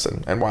about this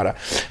and wider.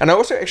 And I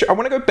also I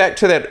want to go back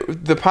to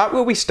the part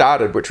where we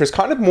started, which was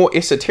kind of more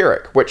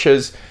esoteric, which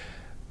is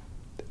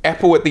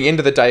Apple at the end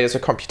of the day is a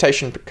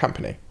computation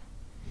company.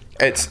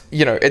 It's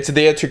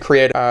there to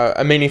create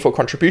a meaningful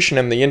contribution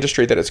in the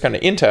industry that it's going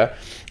to enter,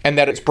 and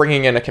that it's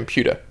bringing in a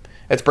computer.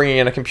 It's bringing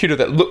in a computer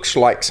that looks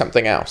like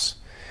something else.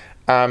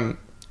 And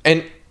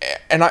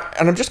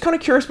I'm just kind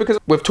of curious, because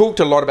we've talked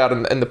a lot about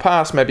in the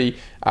past maybe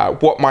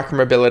what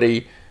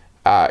micromobility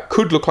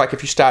could look like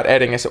if you start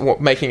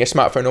making a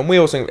smartphone on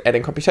wheels and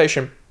adding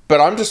computation. But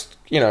I'm just,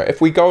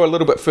 if we go a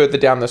little bit further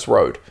down this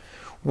road,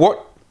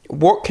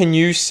 what can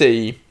you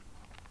see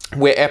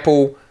where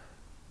Apple,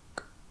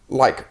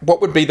 what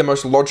would be the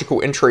most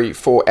logical entry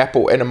for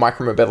Apple in a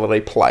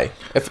micromobility play?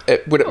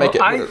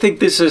 I think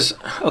this is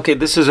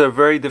a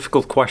very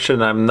difficult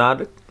question. I'm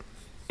not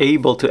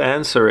able to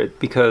answer it,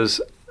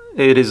 because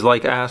it is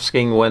like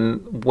asking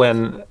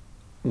when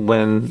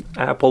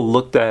Apple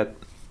looked at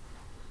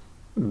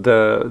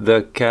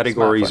the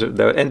categories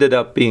that ended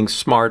up being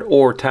smart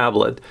or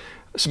tablet.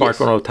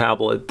 smartphone or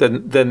tablet,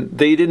 then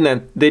they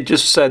didn't. They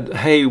just said,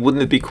 "Hey,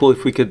 wouldn't it be cool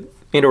if we could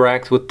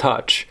interact with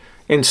touch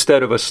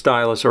instead of a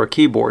stylus or a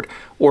keyboard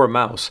or a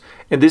mouse?"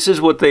 And this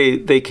is what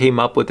they came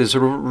up with. Is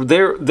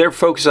their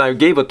focus. I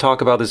gave a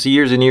talk about this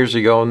years and years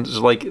ago, and it's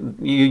like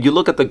you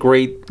look at the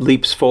great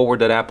leaps forward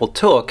that Apple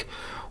took,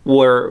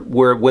 where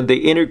when they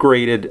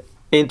integrated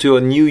into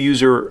a new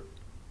user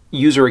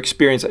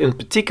experience, in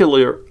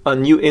particular a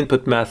new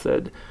input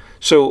method.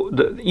 So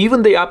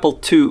even the Apple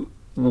II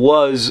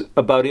was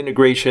about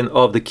integration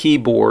of the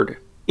keyboard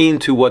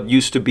into what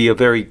used to be a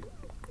very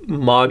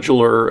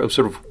modular,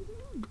 sort of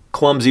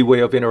clumsy way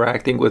of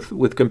interacting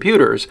with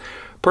computers,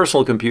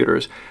 personal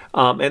computers.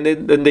 And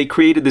then they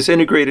created this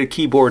integrated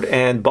keyboard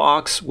and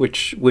box,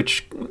 which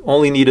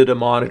only needed a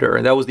monitor,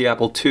 and that was the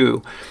Apple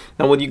II.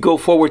 Now, when you go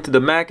forward to the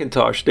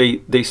Macintosh,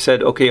 they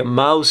said, okay, a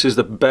mouse is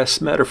the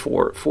best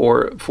metaphor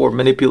for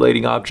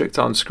manipulating objects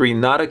on screen,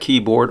 not a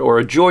keyboard or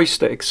a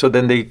joystick. So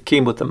then they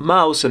came with the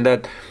mouse, and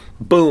that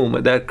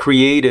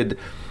created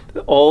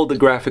all the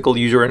graphical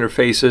user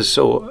interfaces.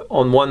 So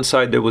on one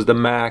side there was the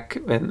Mac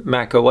and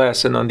Mac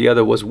OS, and on the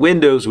other was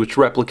Windows, which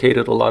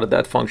replicated a lot of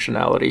that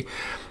functionality.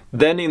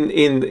 Then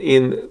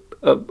in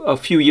a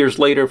few years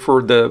later,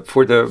 for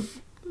the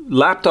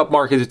laptop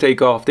market to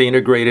take off, they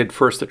integrated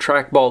first the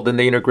trackball, then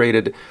they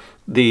integrated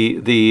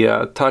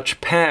the touch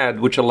pad,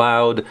 which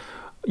allowed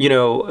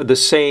the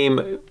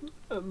same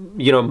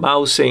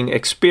mousing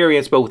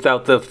experience but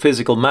without the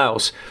physical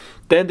mouse.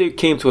 Then they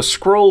came to a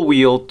scroll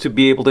wheel to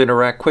be able to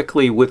interact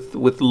quickly with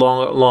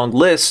long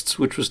lists,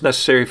 which was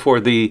necessary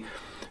for the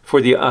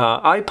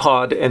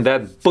iPod, and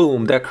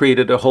that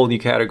created a whole new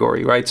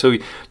category, right? So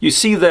you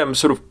see them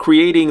sort of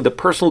creating the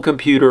personal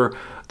computer,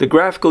 the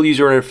graphical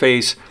user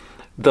interface,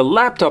 the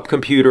laptop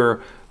computer,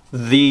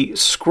 the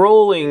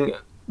scrolling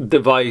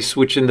device,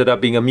 which ended up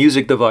being a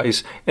music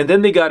device, and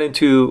then they got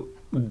into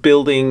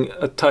building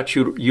a touch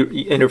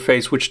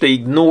interface, which they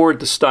ignored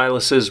the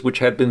styluses, which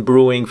had been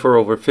brewing for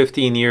over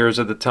 15 years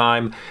at the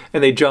time,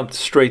 and they jumped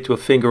straight to a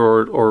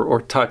finger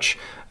or touch,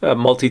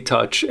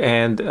 multi-touch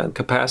and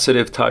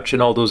capacitive touch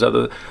and all those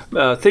other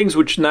things,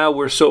 which now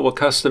we're so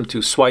accustomed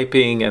to,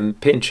 swiping and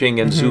pinching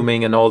and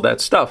zooming and all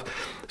that stuff.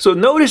 So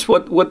notice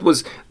what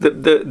was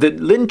the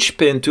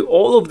linchpin to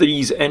all of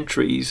these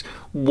entries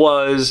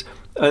was.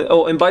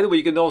 And by the way,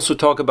 you can also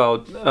talk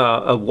about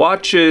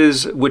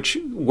watches, which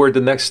were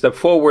the next step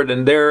forward.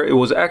 And there it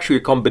was actually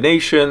a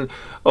combination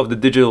of the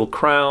digital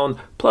crown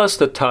plus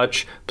the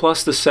touch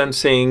plus the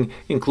sensing,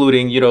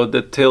 including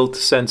the tilt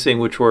sensing,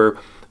 which were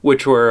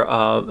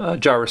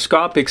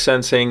gyroscopic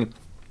sensing.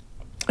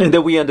 And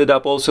then we ended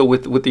up also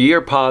with the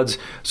EarPods,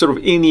 sort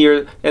of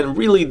in-ear, and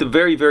really the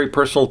very, very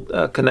personal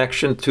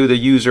connection to the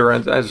user,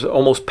 and as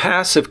almost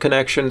passive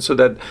connection, so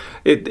that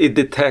it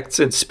detects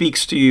and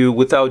speaks to you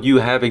without you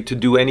having to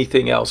do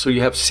anything else. So you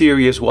have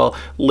Siri as well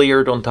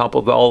layered on top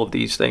of all of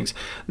these things.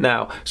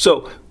 Now,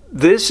 so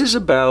this is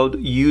about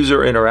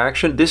user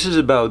interaction. This is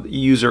about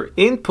user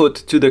input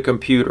to the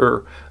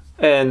computer,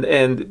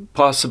 and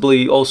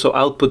possibly also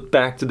output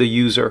back to the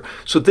user.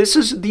 So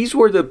these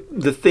were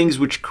the things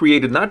which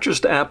created not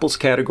just Apple's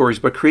categories,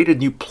 but created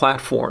new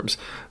platforms.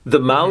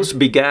 The mouse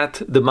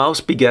begat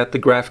the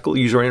graphical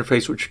user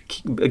interface, which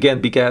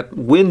again begat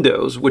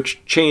Windows,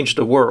 which changed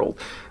the world.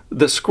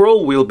 The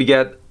scroll wheel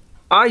begat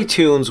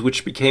iTunes,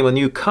 which became a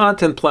new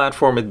content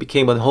platform. It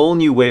became a whole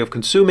new way of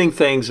consuming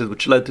things,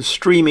 which led to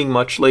streaming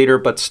much later,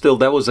 but still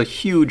that was a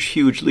huge,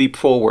 huge leap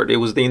forward. It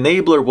was the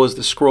enabler was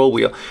the scroll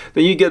wheel.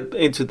 Then you get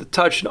into the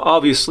touch, and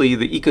obviously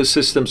the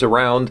ecosystems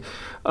around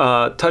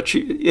touch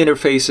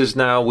interfaces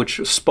now, which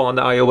spawned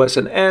iOS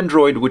and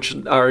Android, which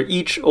are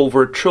each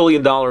over $1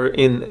 trillion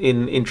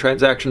in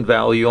transaction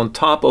value on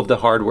top of the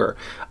hardware.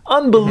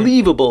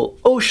 Unbelievable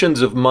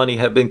oceans of money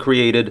have been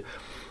created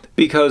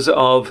because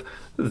of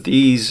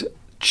these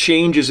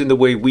changes in the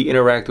way we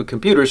interact with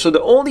computers. So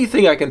the only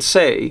thing I can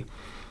say,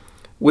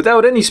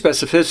 without any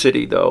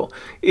specificity though,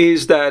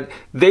 is that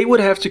they would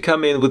have to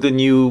come in with a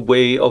new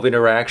way of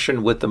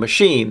interaction with the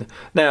machine.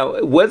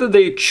 Now, whether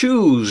they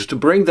choose to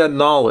bring that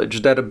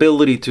knowledge, that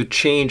ability to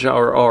change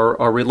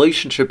our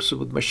relationships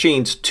with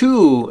machines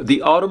to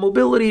the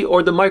automobility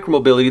or the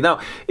micromobility. Now,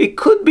 it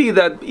could be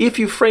that if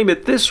you frame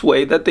it this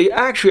way, that they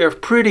actually are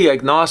pretty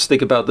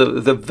agnostic about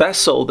the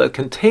vessel that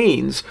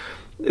contains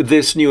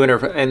this new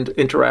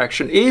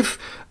interaction. If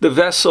the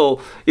vessel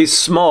is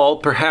small,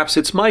 perhaps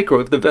it's micro.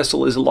 If the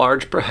vessel is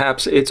large,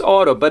 perhaps it's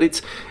auto.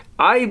 But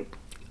I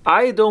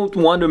don't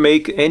want to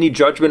make any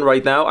judgment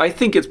right now. I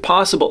think it's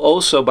possible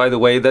also, by the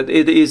way, that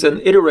it is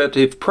an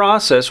iterative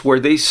process where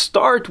they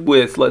start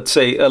with, let's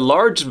say, a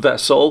large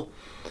vessel,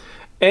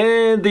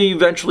 and they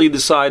eventually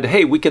decide,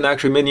 hey, we can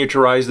actually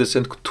miniaturize this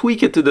and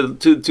tweak it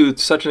to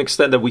such an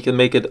extent that we can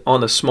make it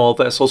on a small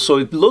vessel. So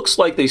it looks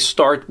like they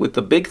start with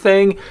the big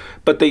thing,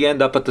 but they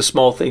end up at the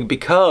small thing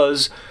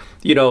because,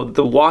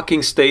 the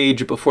walking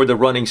stage before the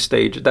running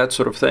stage, that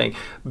sort of thing.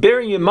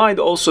 Bearing in mind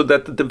also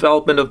that the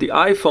development of the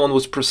iPhone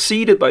was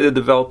preceded by the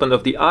development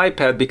of the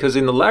iPad, because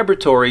in the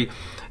laboratory,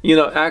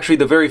 actually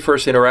the very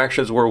first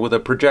interactions were with a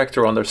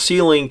projector on their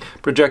ceiling,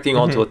 projecting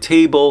onto a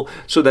table,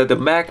 so that the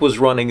Mac was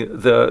running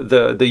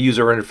the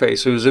user interface.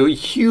 So it was a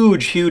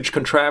huge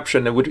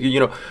contraption that would,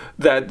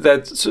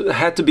 that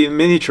had to be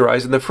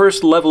miniaturized. And the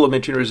first level of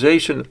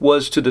miniaturization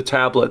was to the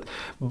tablet.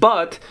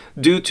 But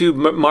due to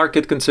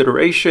market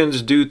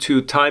considerations, due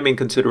to timing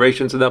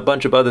considerations, and a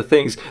bunch of other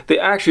things, they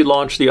actually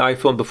launched the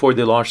iPhone before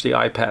they launched the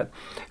iPad.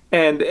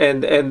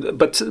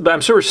 But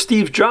I'm sure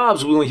Steve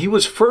Jobs, when he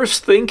was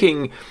first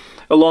thinking,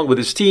 along with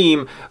his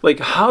team, like,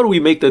 how do we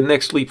make the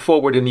next leap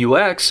forward in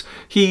UX?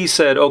 He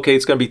said, okay,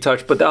 it's going to be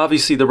touch, but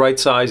obviously the right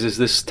size is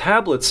this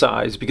tablet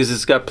size because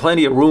it's got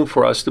plenty of room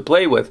for us to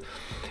play with.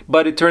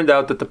 But it turned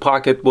out that the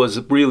Pocket was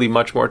really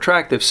much more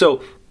attractive.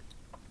 So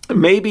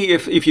maybe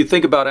if you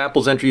think about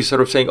Apple's entry, sort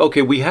of saying,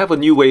 okay, we have a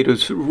new way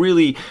to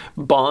really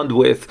bond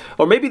with,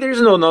 or maybe there's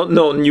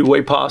no new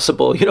way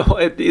possible.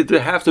 It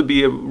have to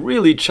be a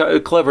really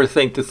clever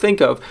thing to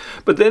think of.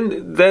 But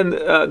then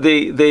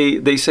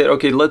they said,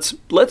 okay, let's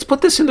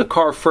put this in the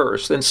car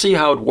first and see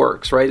how it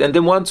works, right? And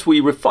then once we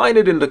refine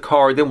it in the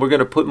car, then we're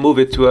going to move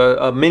it to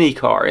a mini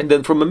car, and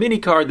then from a mini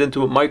car, then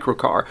to a micro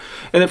car,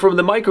 and then from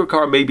the micro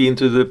car maybe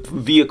into the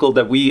vehicle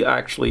that we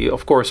actually,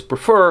 of course,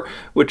 prefer,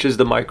 which is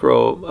the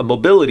micro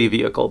mobility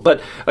vehicle.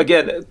 But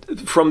again,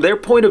 from their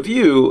point of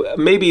view,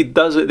 maybe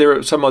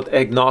they're somewhat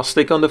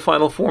agnostic on the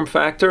final form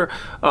factor.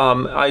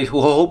 I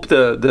hope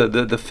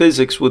the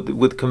physics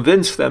would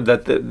convince them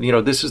that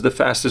this is the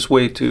fastest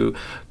way to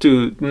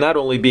not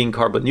only being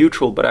carbon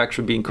neutral but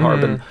actually being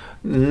carbon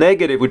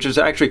negative, which is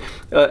actually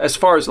as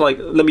far as, like,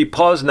 let me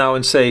pause now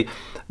and say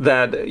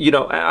that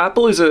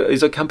Apple is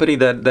a company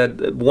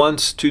that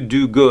wants to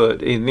do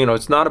good. And,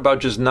 it's not about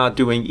just not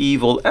doing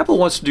evil. Apple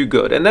wants to do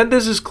good, and then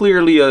this is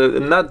clearly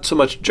not so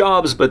much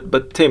Jobs,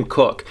 but Tim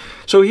Cook.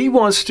 So he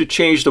wants to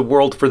change the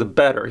world for the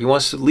better. He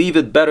wants to leave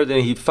it better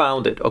than he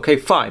found it. Okay,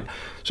 fine.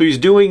 So he's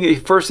doing a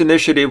first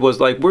initiative was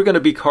like, we're going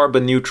to be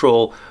carbon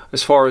neutral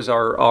as far as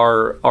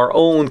our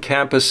own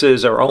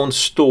campuses, our own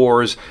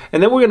stores,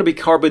 and then we're going to be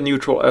carbon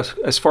neutral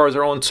as far as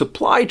our own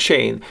supply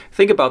chain.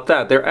 Think about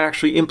that. They're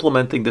actually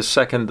implementing the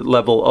second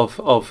level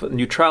of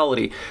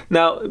neutrality.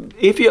 Now,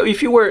 if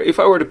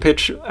I were to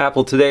pitch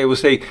Apple today, I would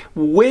say,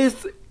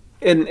 with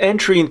an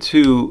entry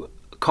into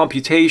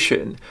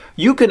computation,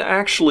 you can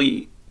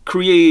actually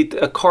create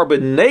a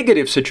carbon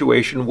negative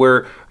situation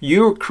where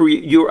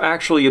you're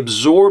actually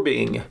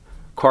absorbing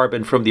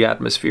carbon from the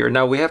atmosphere.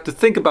 Now we have to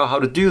think about how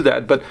to do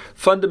that, but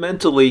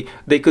fundamentally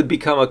they could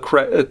become a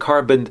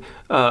carbon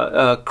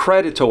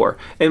creditor,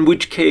 in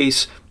which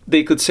case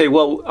they could say,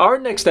 well, our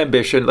next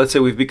ambition, let's say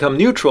we've become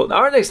neutral,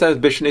 our next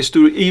ambition is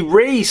to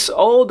erase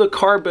all the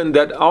carbon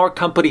that our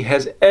company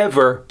has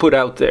ever put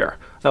out there.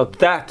 Now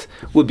that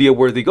would be a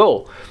worthy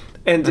goal.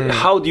 And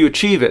how do you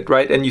achieve it,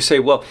 right? And you say,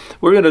 well,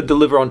 we're going to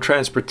deliver on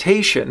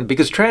transportation,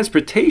 because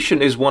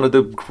transportation is one of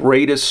the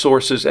greatest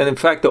sources, and in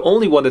fact, the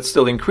only one that's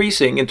still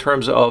increasing in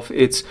terms of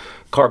its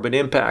carbon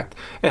impact.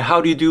 And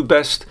how do you do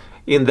best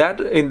in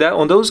that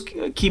on those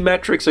key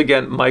metrics?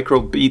 Again, Micro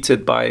beats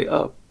it by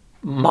a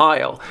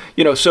mile.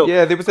 So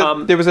yeah, there was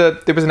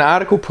an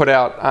article put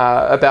out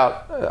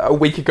about a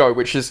week ago,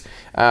 which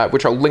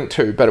I'll link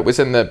to, but it was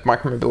in the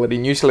Micromobility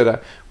newsletter,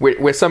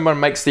 where someone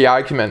makes the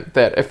argument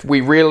that if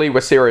we really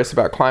were serious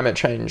about climate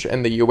change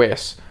in the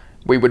US,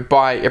 we would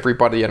buy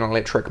everybody an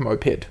electric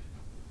moped,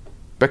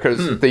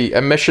 because the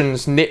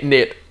emissions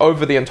net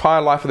over the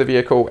entire life of the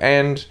vehicle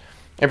and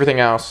everything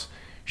else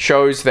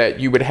shows that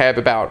you would have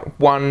about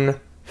 1/5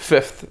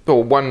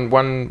 or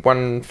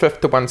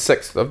 1/5 to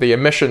 1/6 of the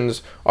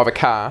emissions of a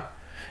car.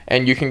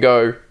 And you can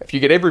go, if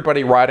you get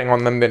everybody riding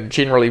on them, then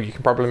generally you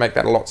can probably make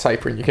that a lot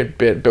safer, and you can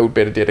build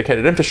better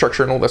dedicated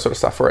infrastructure and all that sort of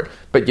stuff for it.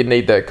 But you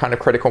need the kind of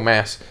critical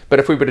mass. But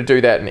if we were to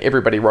do that and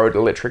everybody rode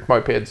electric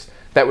mopeds,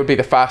 that would be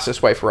the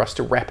fastest way for us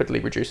to rapidly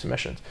reduce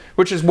emissions.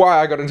 Which is why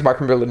I got into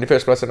micromobility in the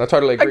first place, and I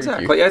totally agree with you.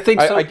 Exactly, I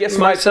think so. I guess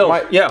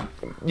myself, yeah.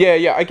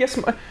 I guess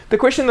the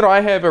question that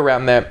I have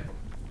around that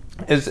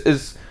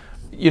is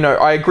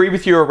I agree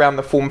with you around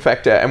the form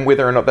factor and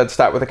whether or not they'd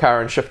start with a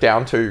car and shift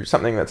down to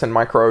something that's in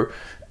micro.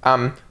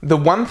 The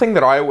one thing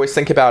that I always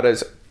think about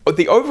is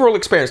the overall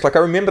experience. Like, I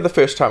remember the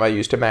first time I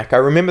used a Mac. I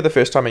remember the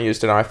first time I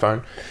used an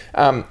iPhone,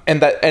 and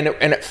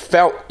it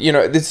felt,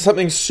 there's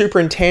something super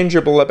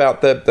intangible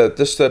about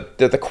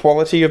the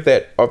quality of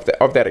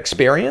that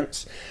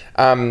experience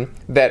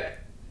that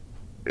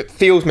it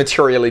feels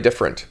materially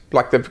different.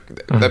 Like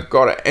they've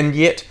got it, and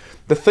yet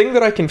the thing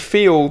that I can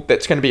feel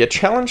that's going to be a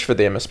challenge for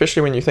them,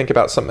 especially when you think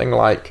about something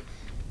like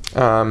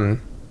a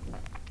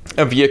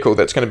vehicle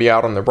that's going to be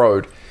out on the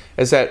road,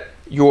 is that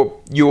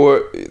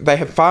they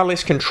have far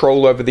less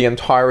control over the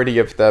entirety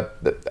of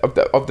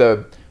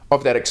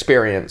that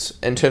experience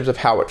in terms of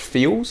how it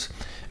feels,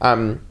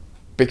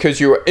 because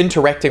you're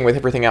interacting with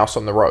everything else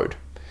on the road.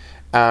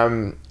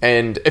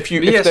 And if they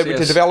were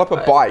to develop a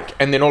bike,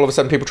 and then all of a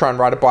sudden people try and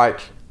ride a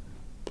bike,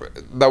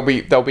 they'll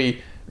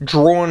be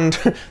drawn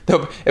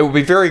it will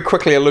be very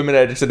quickly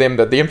illuminated to them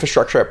that the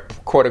infrastructure,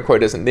 quote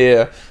unquote, isn't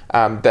there,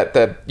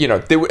 that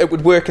it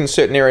would work in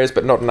certain areas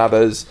but not in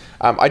others.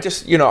 I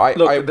just I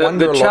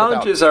wonder the a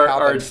lot about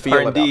how they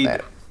feel about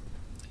that.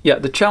 Yeah,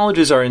 the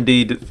challenges are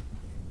indeed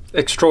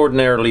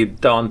extraordinarily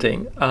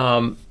daunting,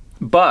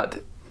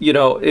 but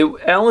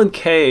Alan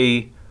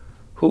Kay,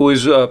 who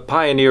is a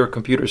pioneer of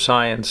computer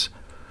science,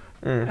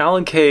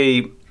 Alan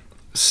Kay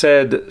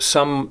said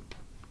some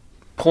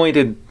point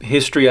in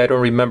history, I don't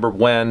remember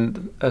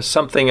when,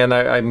 something, and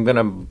I'm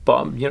going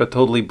to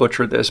totally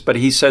butcher this, but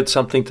he said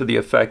something to the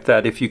effect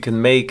that if you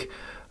can make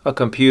a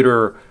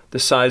computer the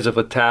size of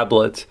a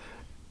tablet,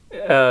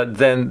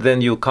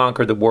 then you'll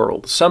conquer the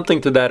world.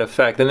 Something to that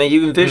effect. And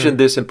he envisioned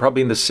this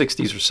probably in the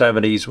 60s or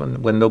 70s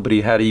when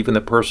nobody had even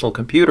a personal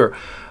computer.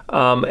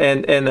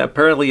 And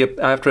apparently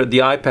after the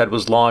iPad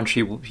was launched,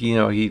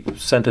 he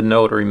sent a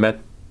note, or he met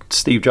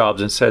Steve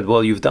Jobs and said,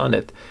 well, you've done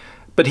it.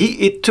 But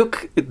it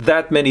took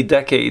that many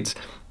decades.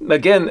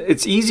 Again,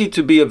 it's easy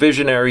to be a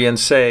visionary and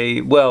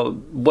say, well,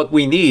 what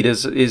we need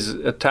is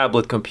a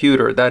tablet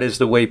computer. That is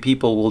the way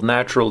people will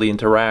naturally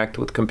interact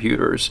with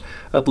computers,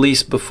 at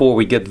least before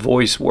we get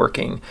voice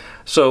working.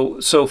 So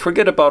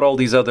forget about all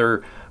these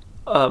other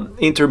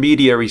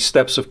intermediary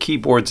steps of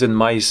keyboards and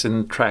mice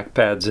and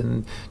trackpads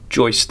and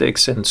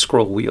joysticks and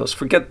scroll wheels.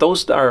 Forget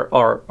those are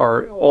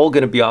all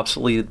going to be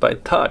obsoleted by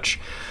touch.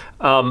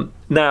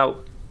 Now,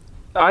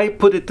 I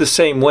put it the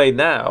same way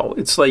now.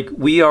 It's like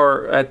we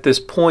are at this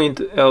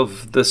point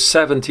of the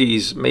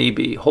 70s,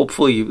 maybe.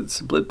 Hopefully it's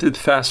a bit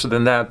faster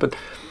than that, but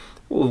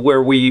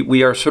where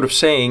we are sort of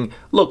saying,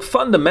 look,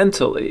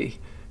 fundamentally,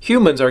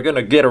 humans are going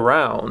to get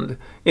around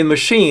in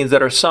machines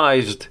that are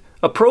sized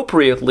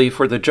appropriately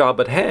for the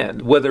job at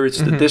hand, whether it's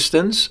the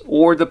distance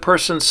or the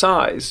person's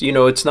size.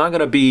 It's not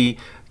going to be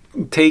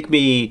take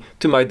me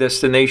to my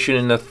destination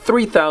in a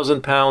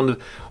 3,000 pound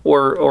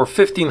or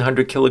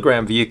 1,500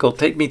 kilogram vehicle.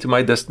 Take me to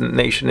my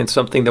destination in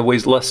something that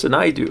weighs less than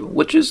I do,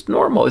 which is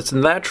normal. It's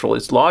natural.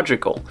 It's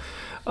logical.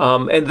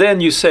 And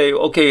then you say,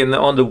 okay, and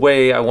on the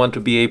way, I want to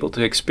be able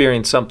to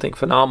experience something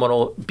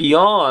phenomenal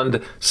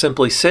beyond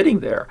simply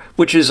sitting there,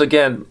 which is,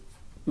 again,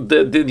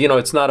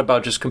 it's not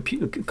about just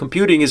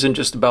computing isn't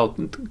just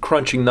about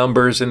crunching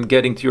numbers and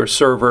getting to your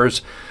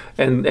servers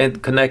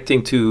and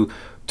connecting to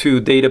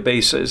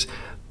databases.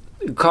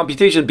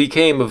 Computation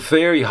became a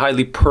very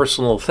highly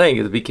personal thing.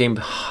 It became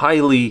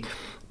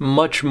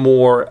much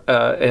more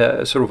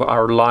sort of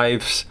our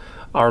lives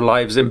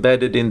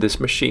embedded in this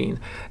machine,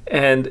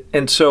 and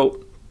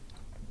so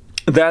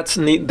that's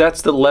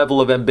the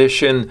level of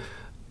ambition.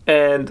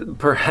 And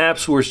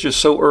perhaps we're just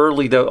so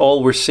early that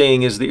all we're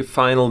seeing is the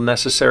final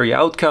necessary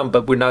outcome,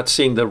 but we're not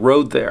seeing the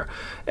road there.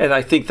 And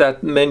I think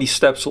that many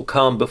steps will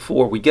come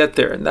before we get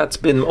there. And that's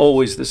been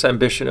always this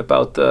ambition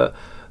about our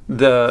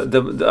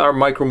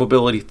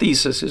micromobility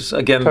thesis is,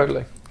 again,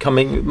 totally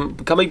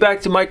coming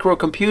back to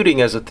microcomputing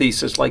as a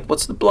thesis. Like,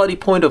 what's the bloody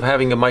point of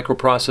having a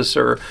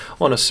microprocessor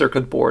on a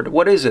circuit board?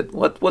 What is it?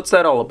 What's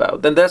that all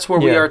about? And that's where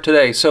we are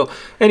today. So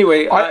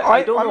anyway,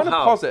 I don't know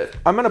how.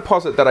 I'm going to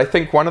posit that I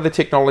think one of the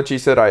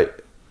technologies that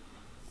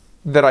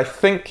I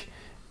think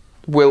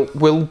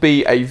will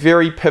be a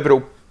very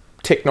pivotal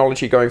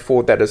technology going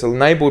forward that is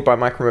enabled by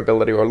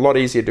micromobility, or a lot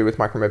easier to do with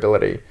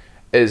micromobility,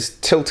 is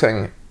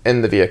tilting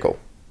in the vehicle.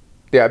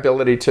 The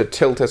ability to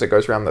tilt as it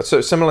goes around. So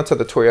similar to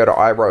the Toyota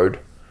iRoad,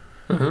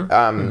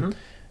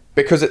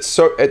 because it's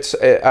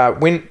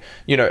when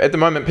at the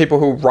moment people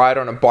who ride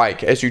on a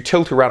bike, as you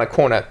tilt around a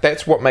corner,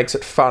 that's what makes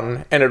it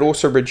fun, and it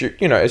also as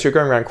you're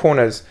going around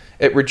corners,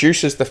 it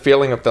reduces the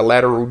feeling of the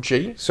lateral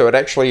G, so it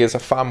actually is a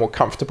far more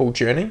comfortable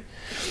journey.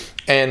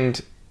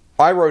 And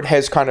iRoad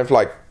has kind of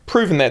like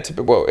proven that to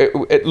be, well,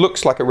 it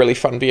looks like a really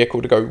fun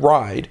vehicle to go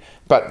ride,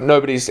 but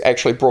nobody's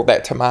actually brought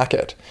that to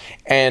market.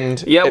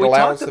 And it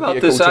allows the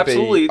vehicle to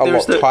be a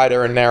lot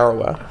tighter and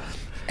narrower.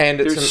 And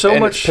it's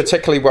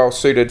particularly well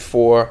suited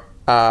for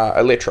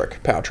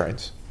electric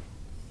powertrains.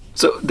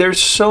 So there's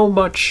so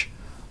much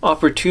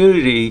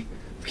opportunity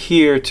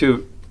here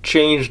to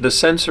change the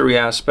sensory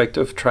aspect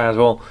of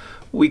travel.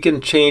 We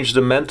can change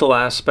the mental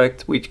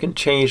aspect. We can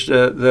change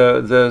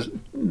the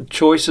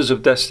choices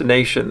of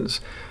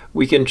destinations.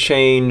 We can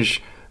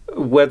change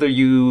whether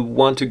you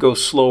want to go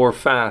slow or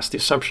fast. The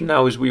assumption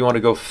now is we want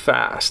to go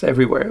fast,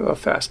 everywhere go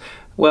fast.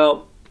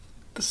 Well,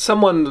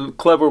 someone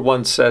clever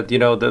once said,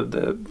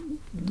 the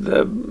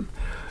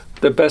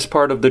best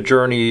part of the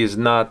journey is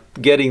not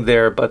getting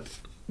there, but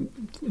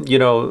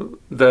the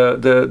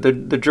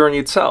journey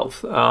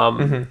itself.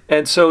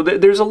 And so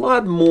there's a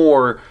lot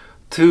more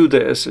to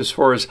this as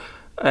far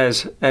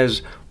as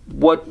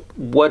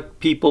what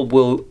people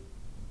will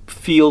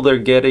feel they're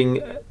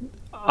getting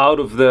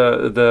out of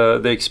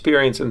the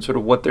experience, and sort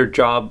of what their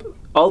job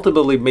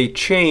ultimately may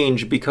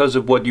change because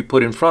of what you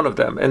put in front of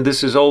them. And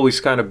this has always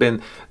kind of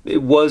been,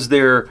 was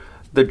there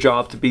the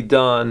job to be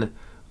done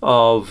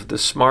of the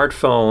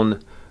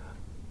smartphone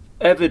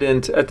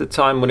evident at the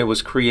time when it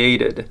was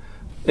created?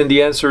 And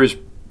the answer is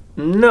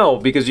no,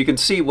 because you can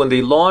see when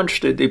they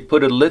launched it, they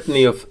put a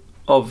litany of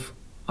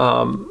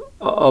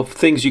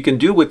things you can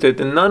do with it,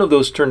 and none of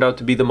those turned out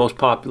to be the most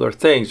popular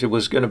things. It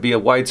was going to be a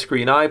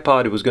widescreen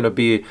iPod, it was going to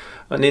be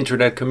an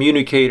internet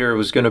communicator, it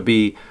was going to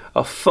be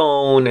a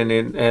phone,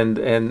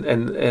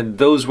 and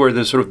those were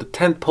the sort of the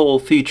tentpole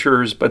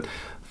features, but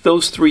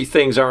those three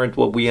things aren't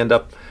what we end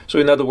up. So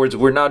in other words,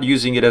 we're not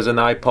using it as an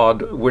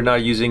iPod, we're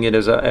not using it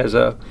as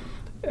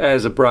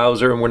a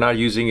browser, and we're not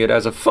using it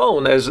as a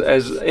phone as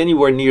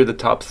anywhere near the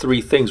top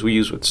three things we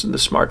use with the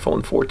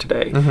smartphone for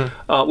today.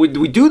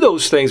 We do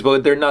those things,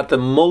 but they're not the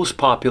most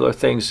popular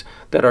things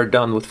that are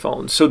done with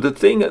phones. So the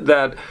thing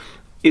that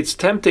it's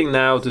tempting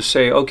now to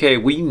say, okay,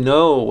 we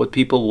know what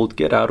people will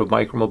get out of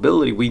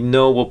micromobility. We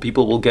know what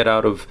people will get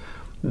out of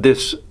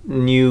this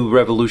new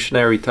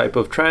revolutionary type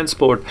of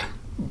transport,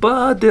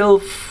 but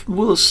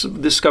will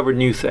discover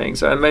new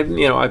things. And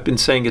I've been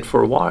saying it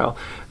for a while,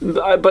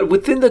 but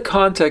within the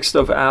context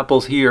of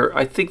Apple's here,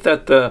 I think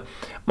that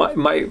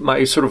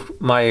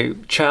my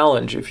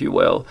challenge, if you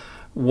will,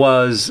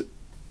 was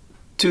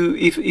to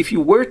if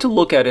you were to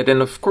look at it,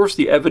 and of course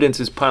the evidence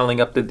is piling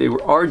up that they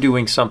are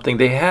doing something.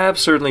 They have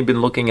certainly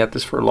been looking at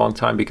this for a long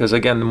time, because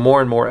again, more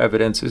and more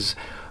evidence is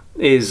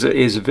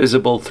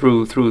visible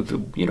through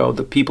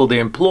the people they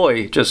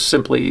employ, just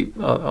simply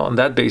on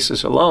that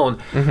basis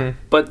alone.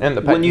 But and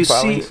the when you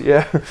filings, see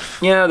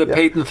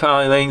patent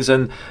filings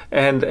and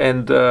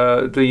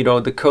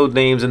the code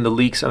names and the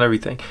leaks and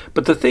everything.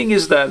 But the thing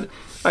is that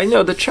I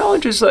know the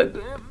challenge is that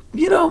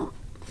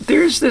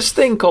there's this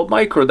thing called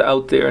micro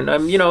out there, and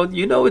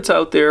it's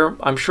out there.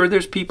 I'm sure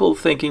there's people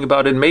thinking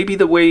about it. Maybe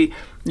the way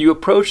you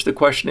approach the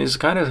question is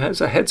kind of as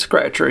a head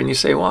scratcher, and you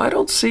say, well, I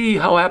don't see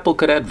how Apple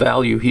could add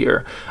value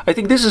here. I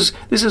think this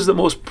is the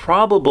most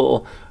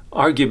probable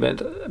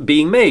argument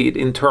being made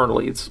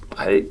internally.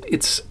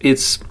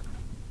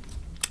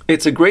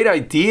 It's a great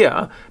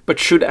idea, but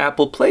should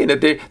Apple play in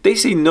it? They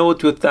say no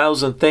to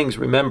 1,000 things,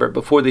 remember,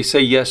 before they say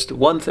yes to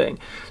one thing.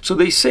 So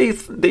they say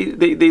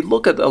they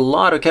look at a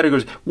lot of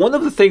categories. One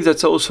of the things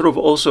that's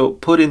also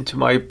put into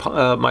my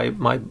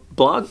my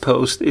blog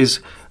post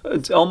is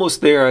it's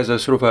almost there as a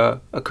sort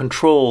of a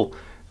control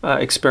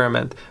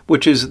experiment,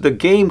 which is the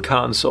game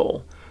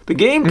console. The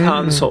game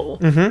console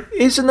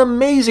is an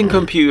amazing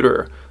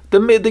computer.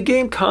 The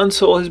game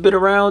console has been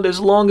around as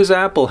long as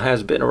Apple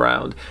has been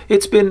around.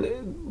 It's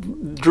been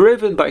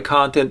driven by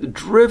content,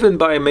 driven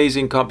by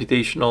amazing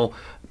computational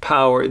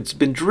power. It's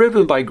been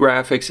driven by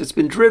graphics. It's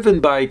been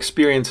driven by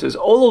experiences.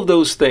 All of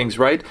those things,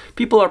 right?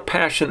 People are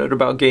passionate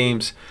about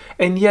games,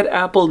 and yet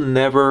Apple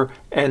never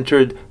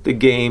entered the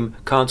game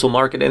console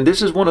market. And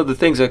this is one of the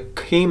things that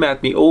came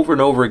at me over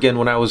and over again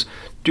when I was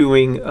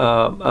doing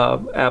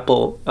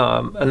Apple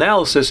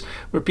analysis,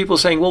 where people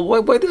saying,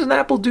 well, why doesn't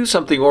Apple do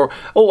something? Or,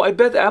 oh, I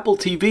bet Apple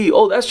TV,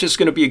 oh, that's just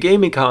going to be a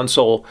gaming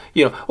console,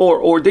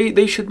 or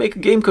they should make a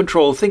game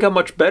control. Think how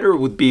much better it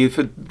would be if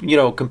it,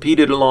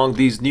 competed along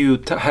these new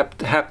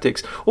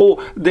haptics.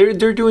 Oh,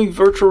 they're doing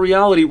virtual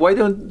reality. Why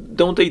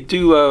don't they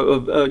do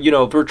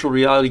a virtual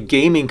reality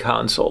gaming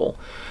console?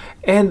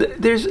 And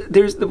there's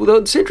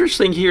what's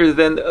interesting here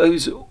then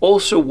is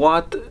also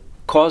what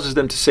causes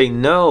them to say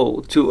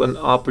no to an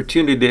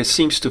opportunity that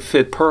seems to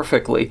fit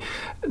perfectly.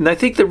 And I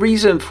think the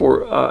reason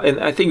for, and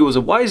I think it was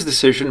a wise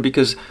decision,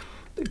 because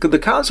the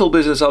console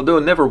business, although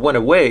it never went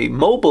away,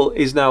 mobile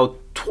is now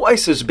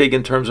twice as big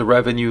in terms of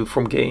revenue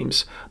from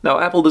games. Now,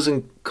 Apple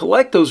doesn't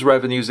collect those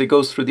revenues; it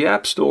goes through the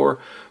App Store,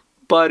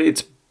 but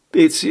it's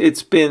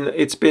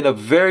been a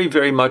very,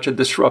 very much a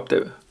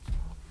disruptive.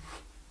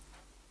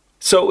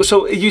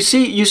 So you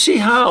see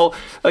how,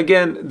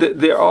 again,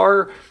 there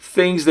are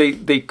things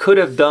they could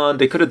have done.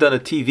 They could have done a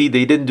TV.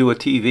 They didn't do a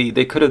TV.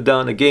 They could have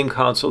done a game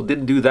console.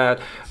 Didn't do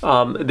that.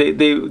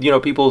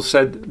 People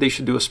said they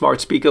should do a smart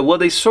speaker. Well,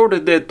 they sort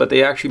of did, but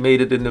they actually made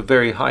it in a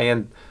very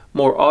high-end,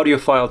 more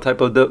audiophile type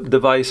of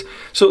device.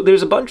 So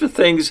there's a bunch of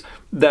things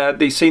that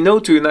they say no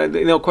to. And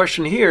the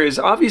question here is,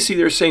 obviously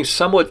they're saying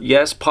somewhat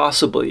yes,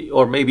 possibly,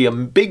 or maybe a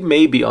big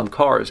maybe on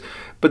cars.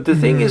 But the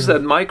thing is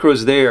that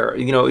micro's there.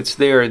 It's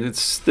there, and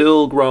it's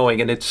still growing,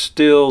 and it's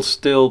still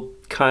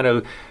kind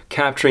of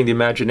capturing the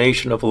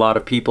imagination of a lot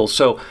of people.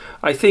 So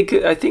I think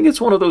it's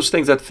one of those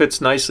things that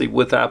fits nicely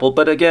with Apple.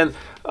 But again,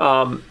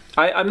 I'm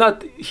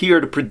not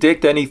here to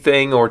predict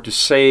anything or to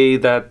say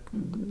that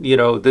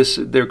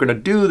they're going to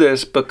do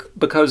this,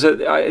 because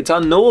it's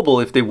unknowable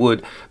if they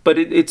would. But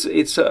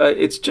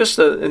it's just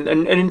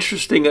an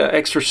interesting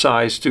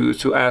exercise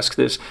to ask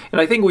this.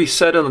 And I think we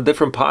said on a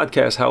different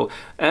podcast how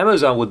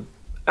Amazon would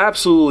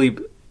absolutely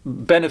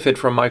benefit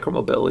from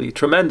micromobility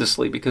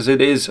tremendously, because it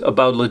is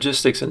about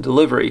logistics and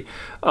delivery.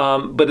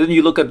 But then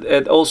you look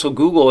at also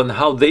Google and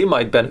how they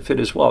might benefit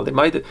as well. They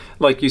might,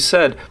 like you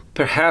said,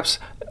 perhaps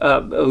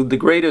the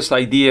greatest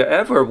idea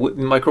ever with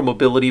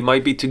micromobility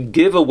might be to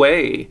give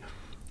away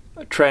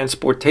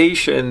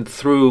transportation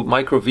through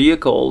micro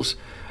vehicles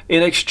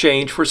in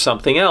exchange for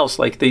something else,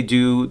 like they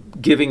do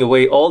giving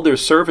away all their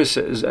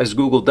services, as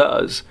Google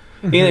does,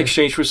 in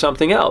exchange for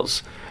something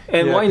else.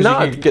 And why 'cause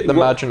not? you can get the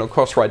marginal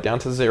cost right down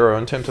to zero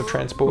in terms of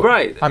transport.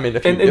 Right. I mean,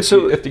 if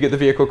you get the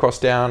vehicle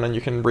cost down and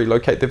you can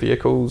relocate the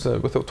vehicles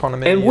with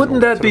autonomy. And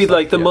wouldn't that be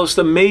like the most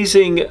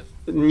amazing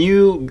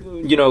new,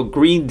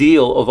 Green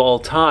Deal of all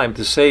time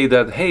to say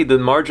that, hey, the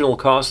marginal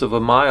cost of a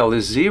mile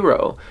is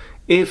zero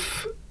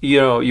if,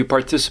 you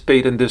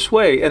participate in this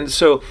way. And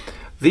so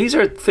these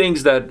are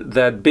things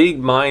that big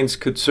minds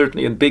could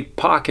certainly, and big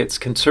pockets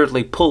can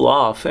certainly pull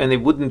off, and it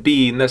wouldn't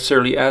be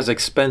necessarily as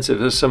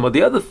expensive as some of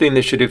the other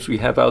initiatives we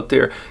have out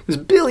there.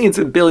 Because billions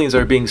and billions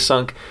are being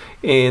sunk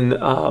in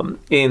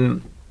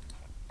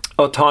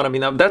autonomy.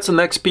 Now, that's the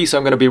next piece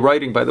I'm going to be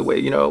writing, by the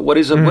way. What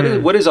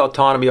is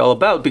autonomy all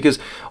about? Because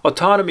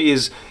autonomy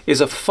is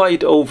a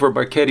fight over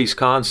Marchetti's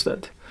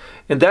constant,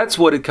 and that's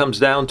what it comes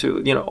down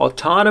to.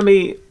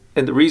 Autonomy,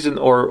 and the reason,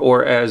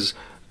 or as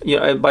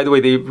and by the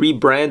way, they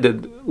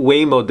rebranded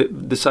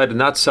Waymo, decided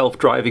not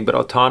self-driving, but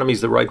autonomy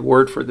is the right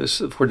word for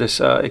this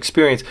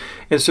experience.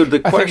 And so the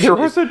question, I think they're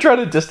also trying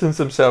to distance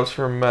themselves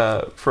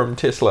from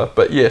Tesla,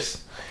 but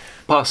yes,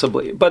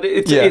 possibly. But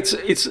it's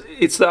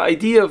the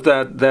idea of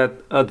that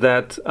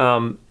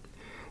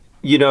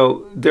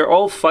they're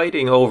all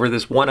fighting over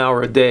this 1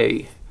 hour a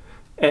day,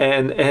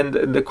 and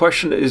the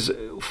question is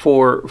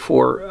for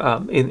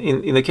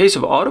in the case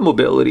of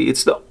automobility,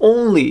 it's the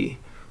only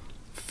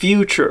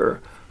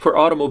future for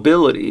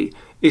automobility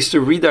is to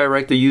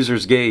redirect the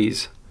user's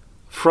gaze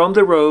from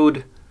the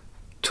road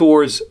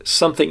towards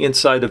something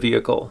inside the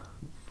vehicle.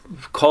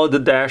 Call it the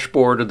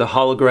dashboard or the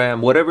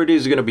hologram, whatever it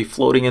is going to be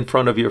floating in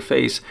front of your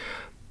face.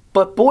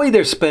 But boy,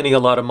 they're spending a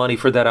lot of money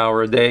for that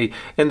hour a day.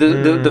 And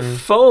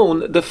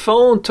the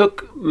phone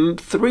took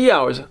 3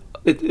 hours.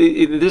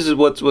 This is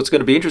what's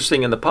going to be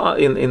interesting in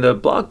the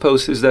blog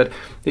post is that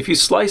if you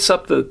slice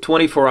up the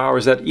 24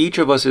 hours that each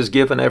of us is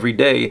given every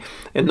day,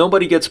 and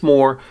nobody gets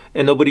more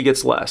and nobody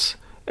gets less.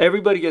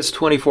 Everybody gets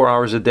 24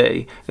 hours a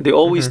day, and they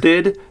always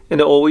did and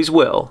they always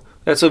will.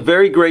 That's a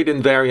very great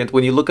invariant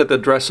when you look at the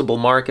addressable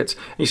markets.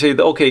 And you say,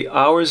 okay,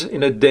 hours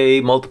in a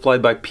day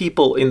multiplied by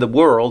people in the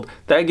world,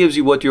 that gives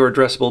you what your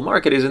addressable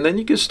market is, and then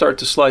you can start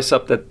to slice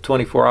up that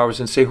 24 hours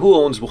and say who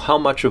owns how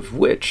much of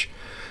which.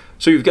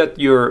 So you've got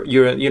your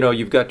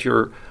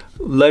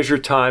leisure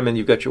time, and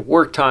you've got your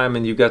work time,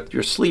 and you've got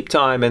your sleep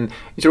time, and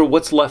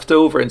what's left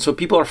over. And so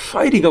people are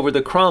fighting over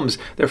the crumbs.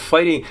 They're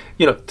fighting,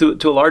 to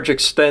a large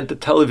extent, the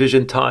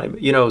television time,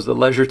 is the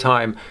leisure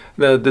time.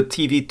 The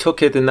TV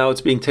took it, and now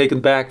it's being taken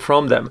back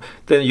from them.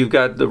 Then you've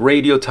got the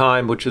radio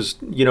time, which is,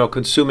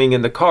 consuming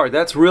in the car.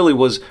 That's really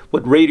was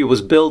what radio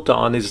was built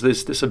on, is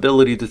this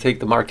ability to take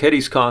the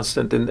Marchetti's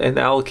constant and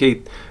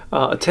allocate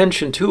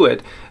attention to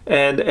it.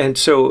 And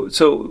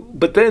so,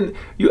 but then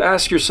you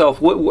ask yourself,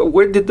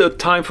 where did the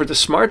time for the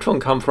smartphone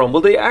come from?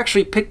 Well, they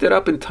actually picked it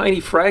up in tiny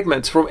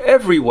fragments from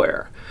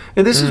everywhere.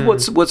 And this is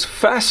what's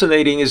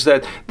fascinating, is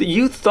that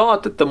you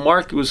thought that the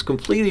market was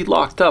completely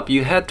locked up.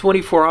 You had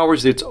 24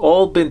 hours. It's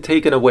all been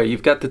taken away.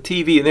 You've got the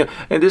TV.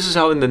 And this is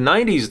how in the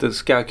 90s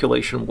this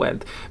calculation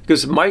went.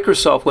 Because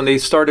Microsoft, when they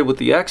started with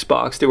the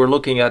Xbox, they were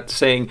looking at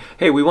saying,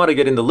 hey, we want to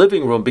get in the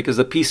living room because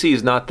the PC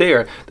is not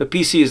there. The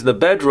PC is in the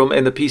bedroom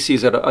and the PC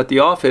is at the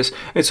office.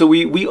 And so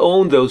we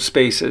own those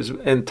spaces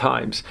and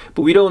times.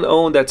 But we don't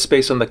own that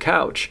space on the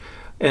couch.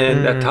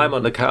 And that time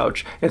on the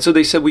couch. And so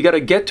they said, we got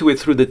to get to it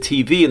through the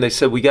TV. And they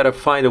said, we got to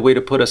find a way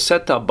to put a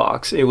set-top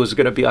box. It was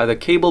going to be either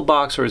cable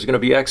box or it was going to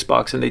be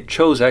Xbox. And they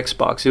chose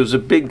Xbox. It was a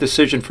big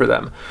decision for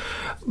them.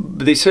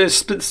 They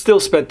still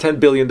spent $10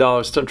 billion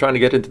trying to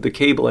get into the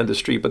cable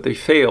industry, but they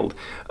failed.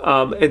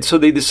 And so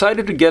they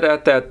decided to get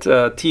at that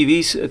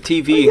TV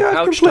couch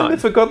I've completely time.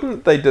 forgotten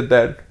that they did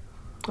that.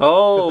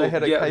 Oh,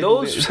 that they had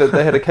those...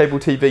 they had a cable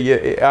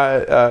TV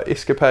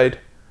escapade.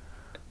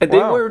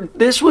 And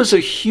this was a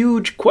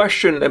huge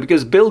question,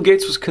 because Bill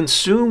Gates was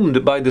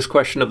consumed by this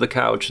question of the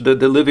couch, the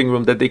living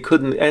room, that they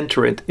couldn't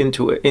enter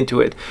into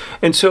it.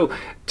 And so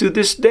to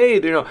this day,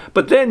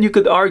 but then you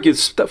could argue,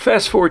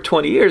 fast forward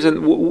 20 years,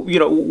 and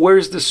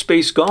where's the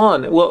space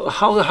gone? Well,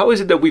 how is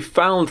it that we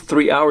found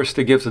 3 hours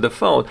to give to the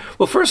phone?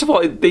 Well, first of all,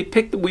 we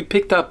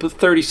picked up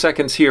 30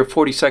 seconds here,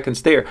 40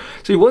 seconds there.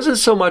 So it wasn't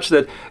so much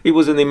that it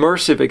was an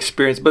immersive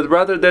experience, but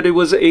rather that it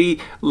was a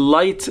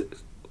light,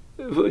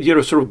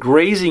 sort of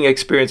grazing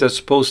experience as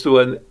opposed to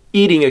an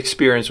eating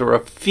experience or a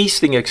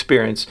feasting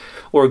experience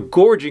or a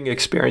gorging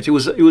experience. It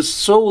was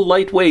so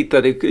lightweight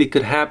that it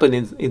could happen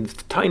in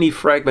tiny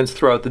fragments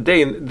throughout the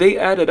day. And they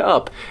added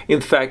up, in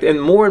fact,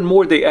 and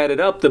more they added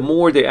up, the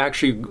more they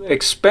actually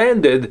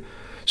expanded.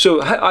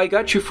 So I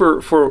got you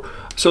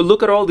so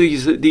look at all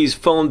these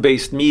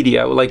phone-based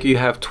media, like you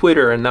have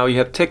Twitter, and now you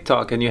have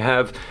TikTok, and you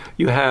have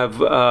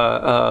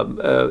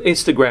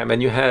Instagram,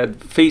 and you had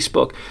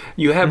Facebook.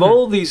 You have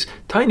all these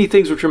tiny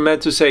things which are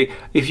meant to say,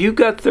 if you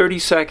got 30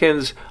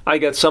 seconds, I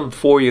got something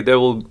for you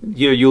that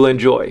you'll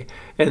enjoy.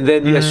 And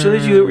then as soon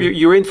as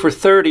you're in for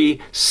 30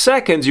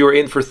 seconds, you're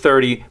in for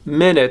 30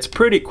 minutes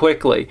pretty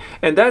quickly.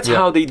 And that's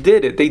how they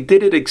did it. They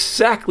did it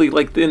exactly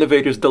like the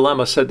Innovator's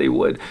Dilemma said they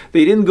would.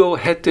 They didn't go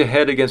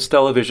head-to-head against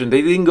television.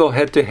 They didn't go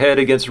head-to-head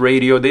against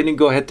radio. They didn't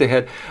go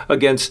head-to-head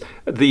against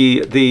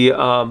the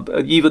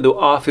even the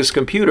office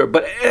computer.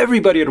 But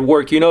everybody at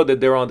work, you know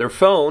that they're on their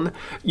phone.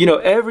 You know,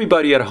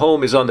 everybody at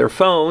home is on their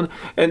phone.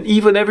 And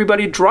even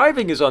everybody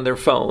driving is on their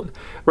phone,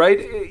 right?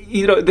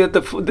 You know,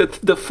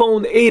 the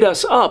phone ate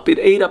us up. It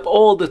ate up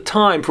all the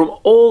time from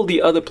all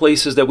the other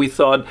places that we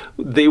thought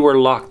they were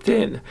locked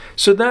in.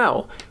 So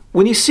now,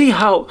 when you see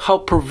how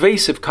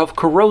pervasive, how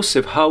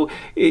corrosive, how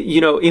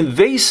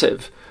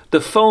invasive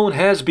the phone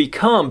has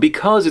become,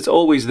 because it's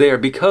always there,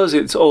 because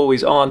it's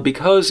always on,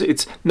 because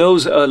it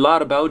knows a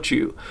lot about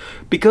you,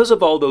 because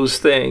of all those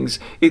things,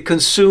 it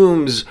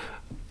consumes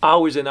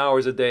hours and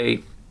hours a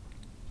day.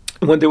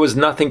 When there was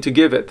nothing to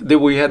give it, that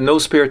we had no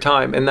spare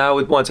time, and now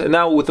it wants. And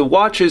now with the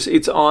watches,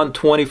 it's on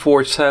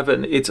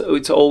 24/7.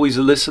 It's always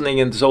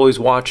listening and it's always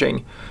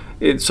watching,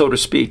 so to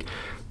speak.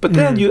 But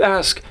then you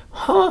ask,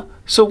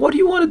 so what do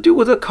you want to do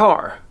with a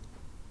car?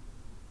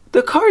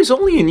 The car is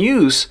only in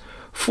use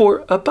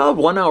for about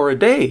 1 hour a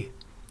day,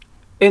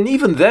 and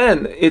even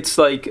then, it's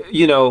like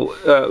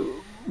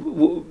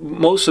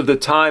most of the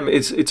time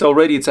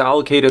it's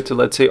allocated to,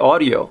 let's say,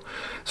 audio.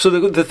 So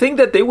the thing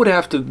that they would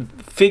have to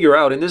figure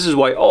out, and this is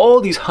why all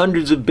these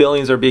hundreds of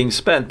billions are being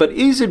spent, but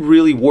is it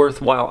really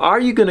worthwhile? Are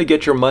you going to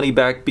get your money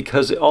back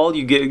because all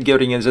you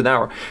getting is an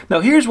hour?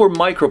 Now here's where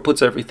Micro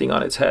puts everything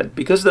on its head,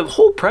 because the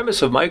whole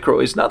premise of Micro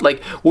is not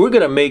like we're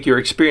going to make your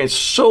experience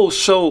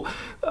so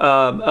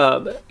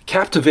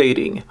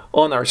captivating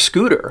on our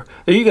scooter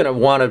that you're going to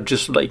want to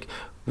just like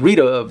read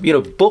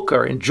a book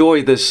or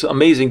enjoy this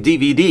amazing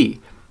DVD.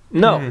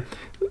 No.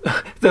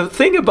 The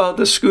thing about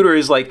the scooter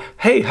is like,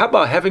 hey, how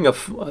about having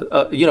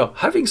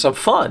having some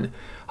fun?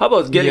 How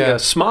about getting a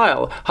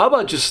smile? How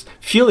about just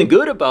feeling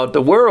good about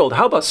the world?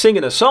 How about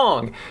singing a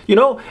song?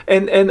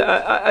 And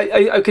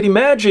I could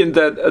imagine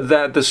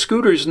that the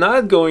scooter is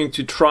not going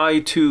to try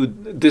to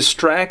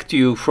distract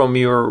you from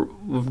your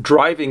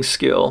driving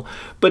skill,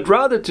 but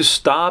rather to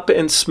stop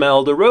and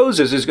smell the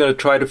roses. Is going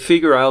to try to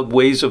figure out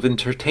ways of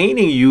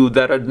entertaining you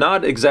that are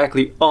not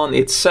exactly on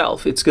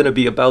itself. It's going to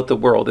be about the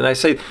world. And I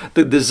say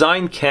the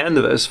design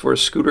canvas for a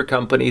scooter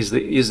company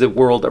is the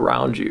world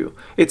around you.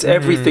 It's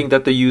everything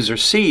that the user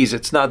sees.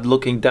 It's not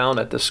looking down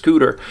at the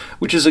scooter,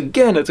 which is,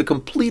 again, it's a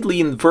completely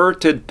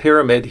inverted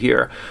pyramid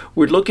here.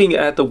 We're looking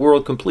at the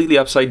world completely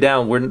upside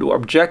down, where our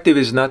objective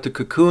is not to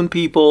cocoon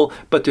people,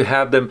 but to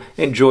have them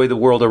enjoy the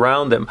world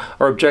around them.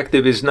 Our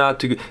objective is not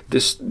to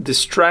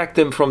distract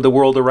them from the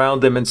world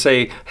around them and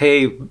say,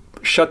 hey,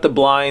 shut the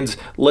blinds,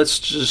 let's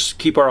just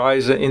keep our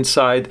eyes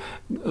inside,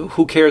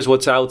 who cares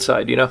what's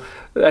outside,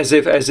 as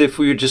if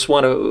we just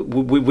want to,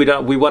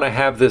 we want to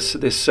have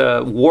this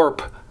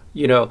warp,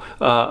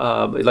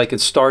 like in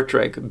Star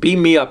Trek.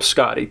 Beam me up,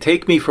 Scotty.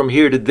 Take me from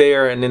here to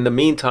there, and in the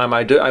meantime,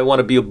 I want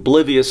to be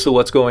oblivious to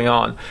what's going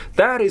on.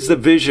 That is the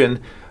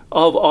vision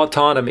of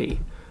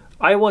autonomy.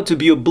 I want to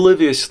be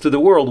oblivious to the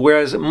world,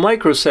 whereas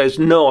Micro says,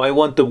 no, I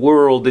want the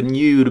world and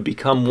you to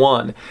become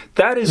one.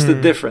 That is the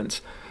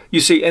difference.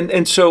 You see,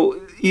 and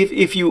so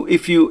if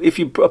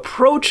you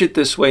approach it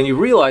this way and you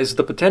realize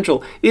the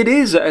potential, it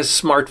is as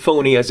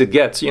smartphony as it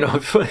gets.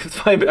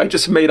 I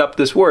just made up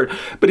this word,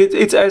 but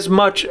it's as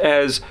much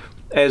as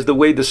the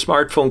way the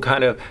smartphone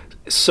kind of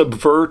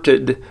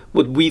subverted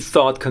what we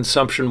thought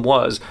consumption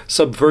was,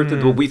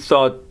 subverted what we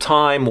thought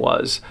time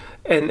was.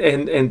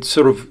 And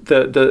sort of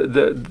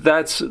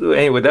that's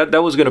anyway,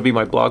 that was going to be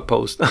my blog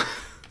post.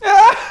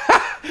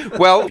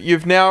 Well,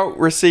 you've now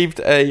received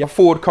a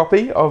forward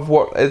copy of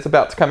what is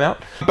about to come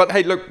out. But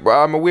hey, look,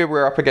 I'm aware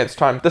we're up against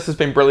time. This has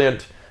been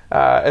brilliant.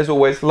 As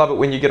always, love it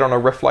when you get on a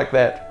riff like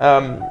that.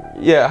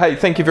 Hey,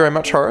 thank you very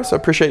much, Horace. I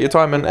appreciate your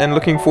time and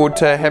looking forward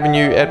to having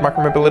you at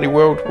Micromobility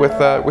World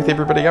with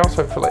everybody else,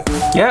 hopefully.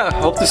 Yeah,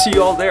 hope to see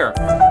you all there.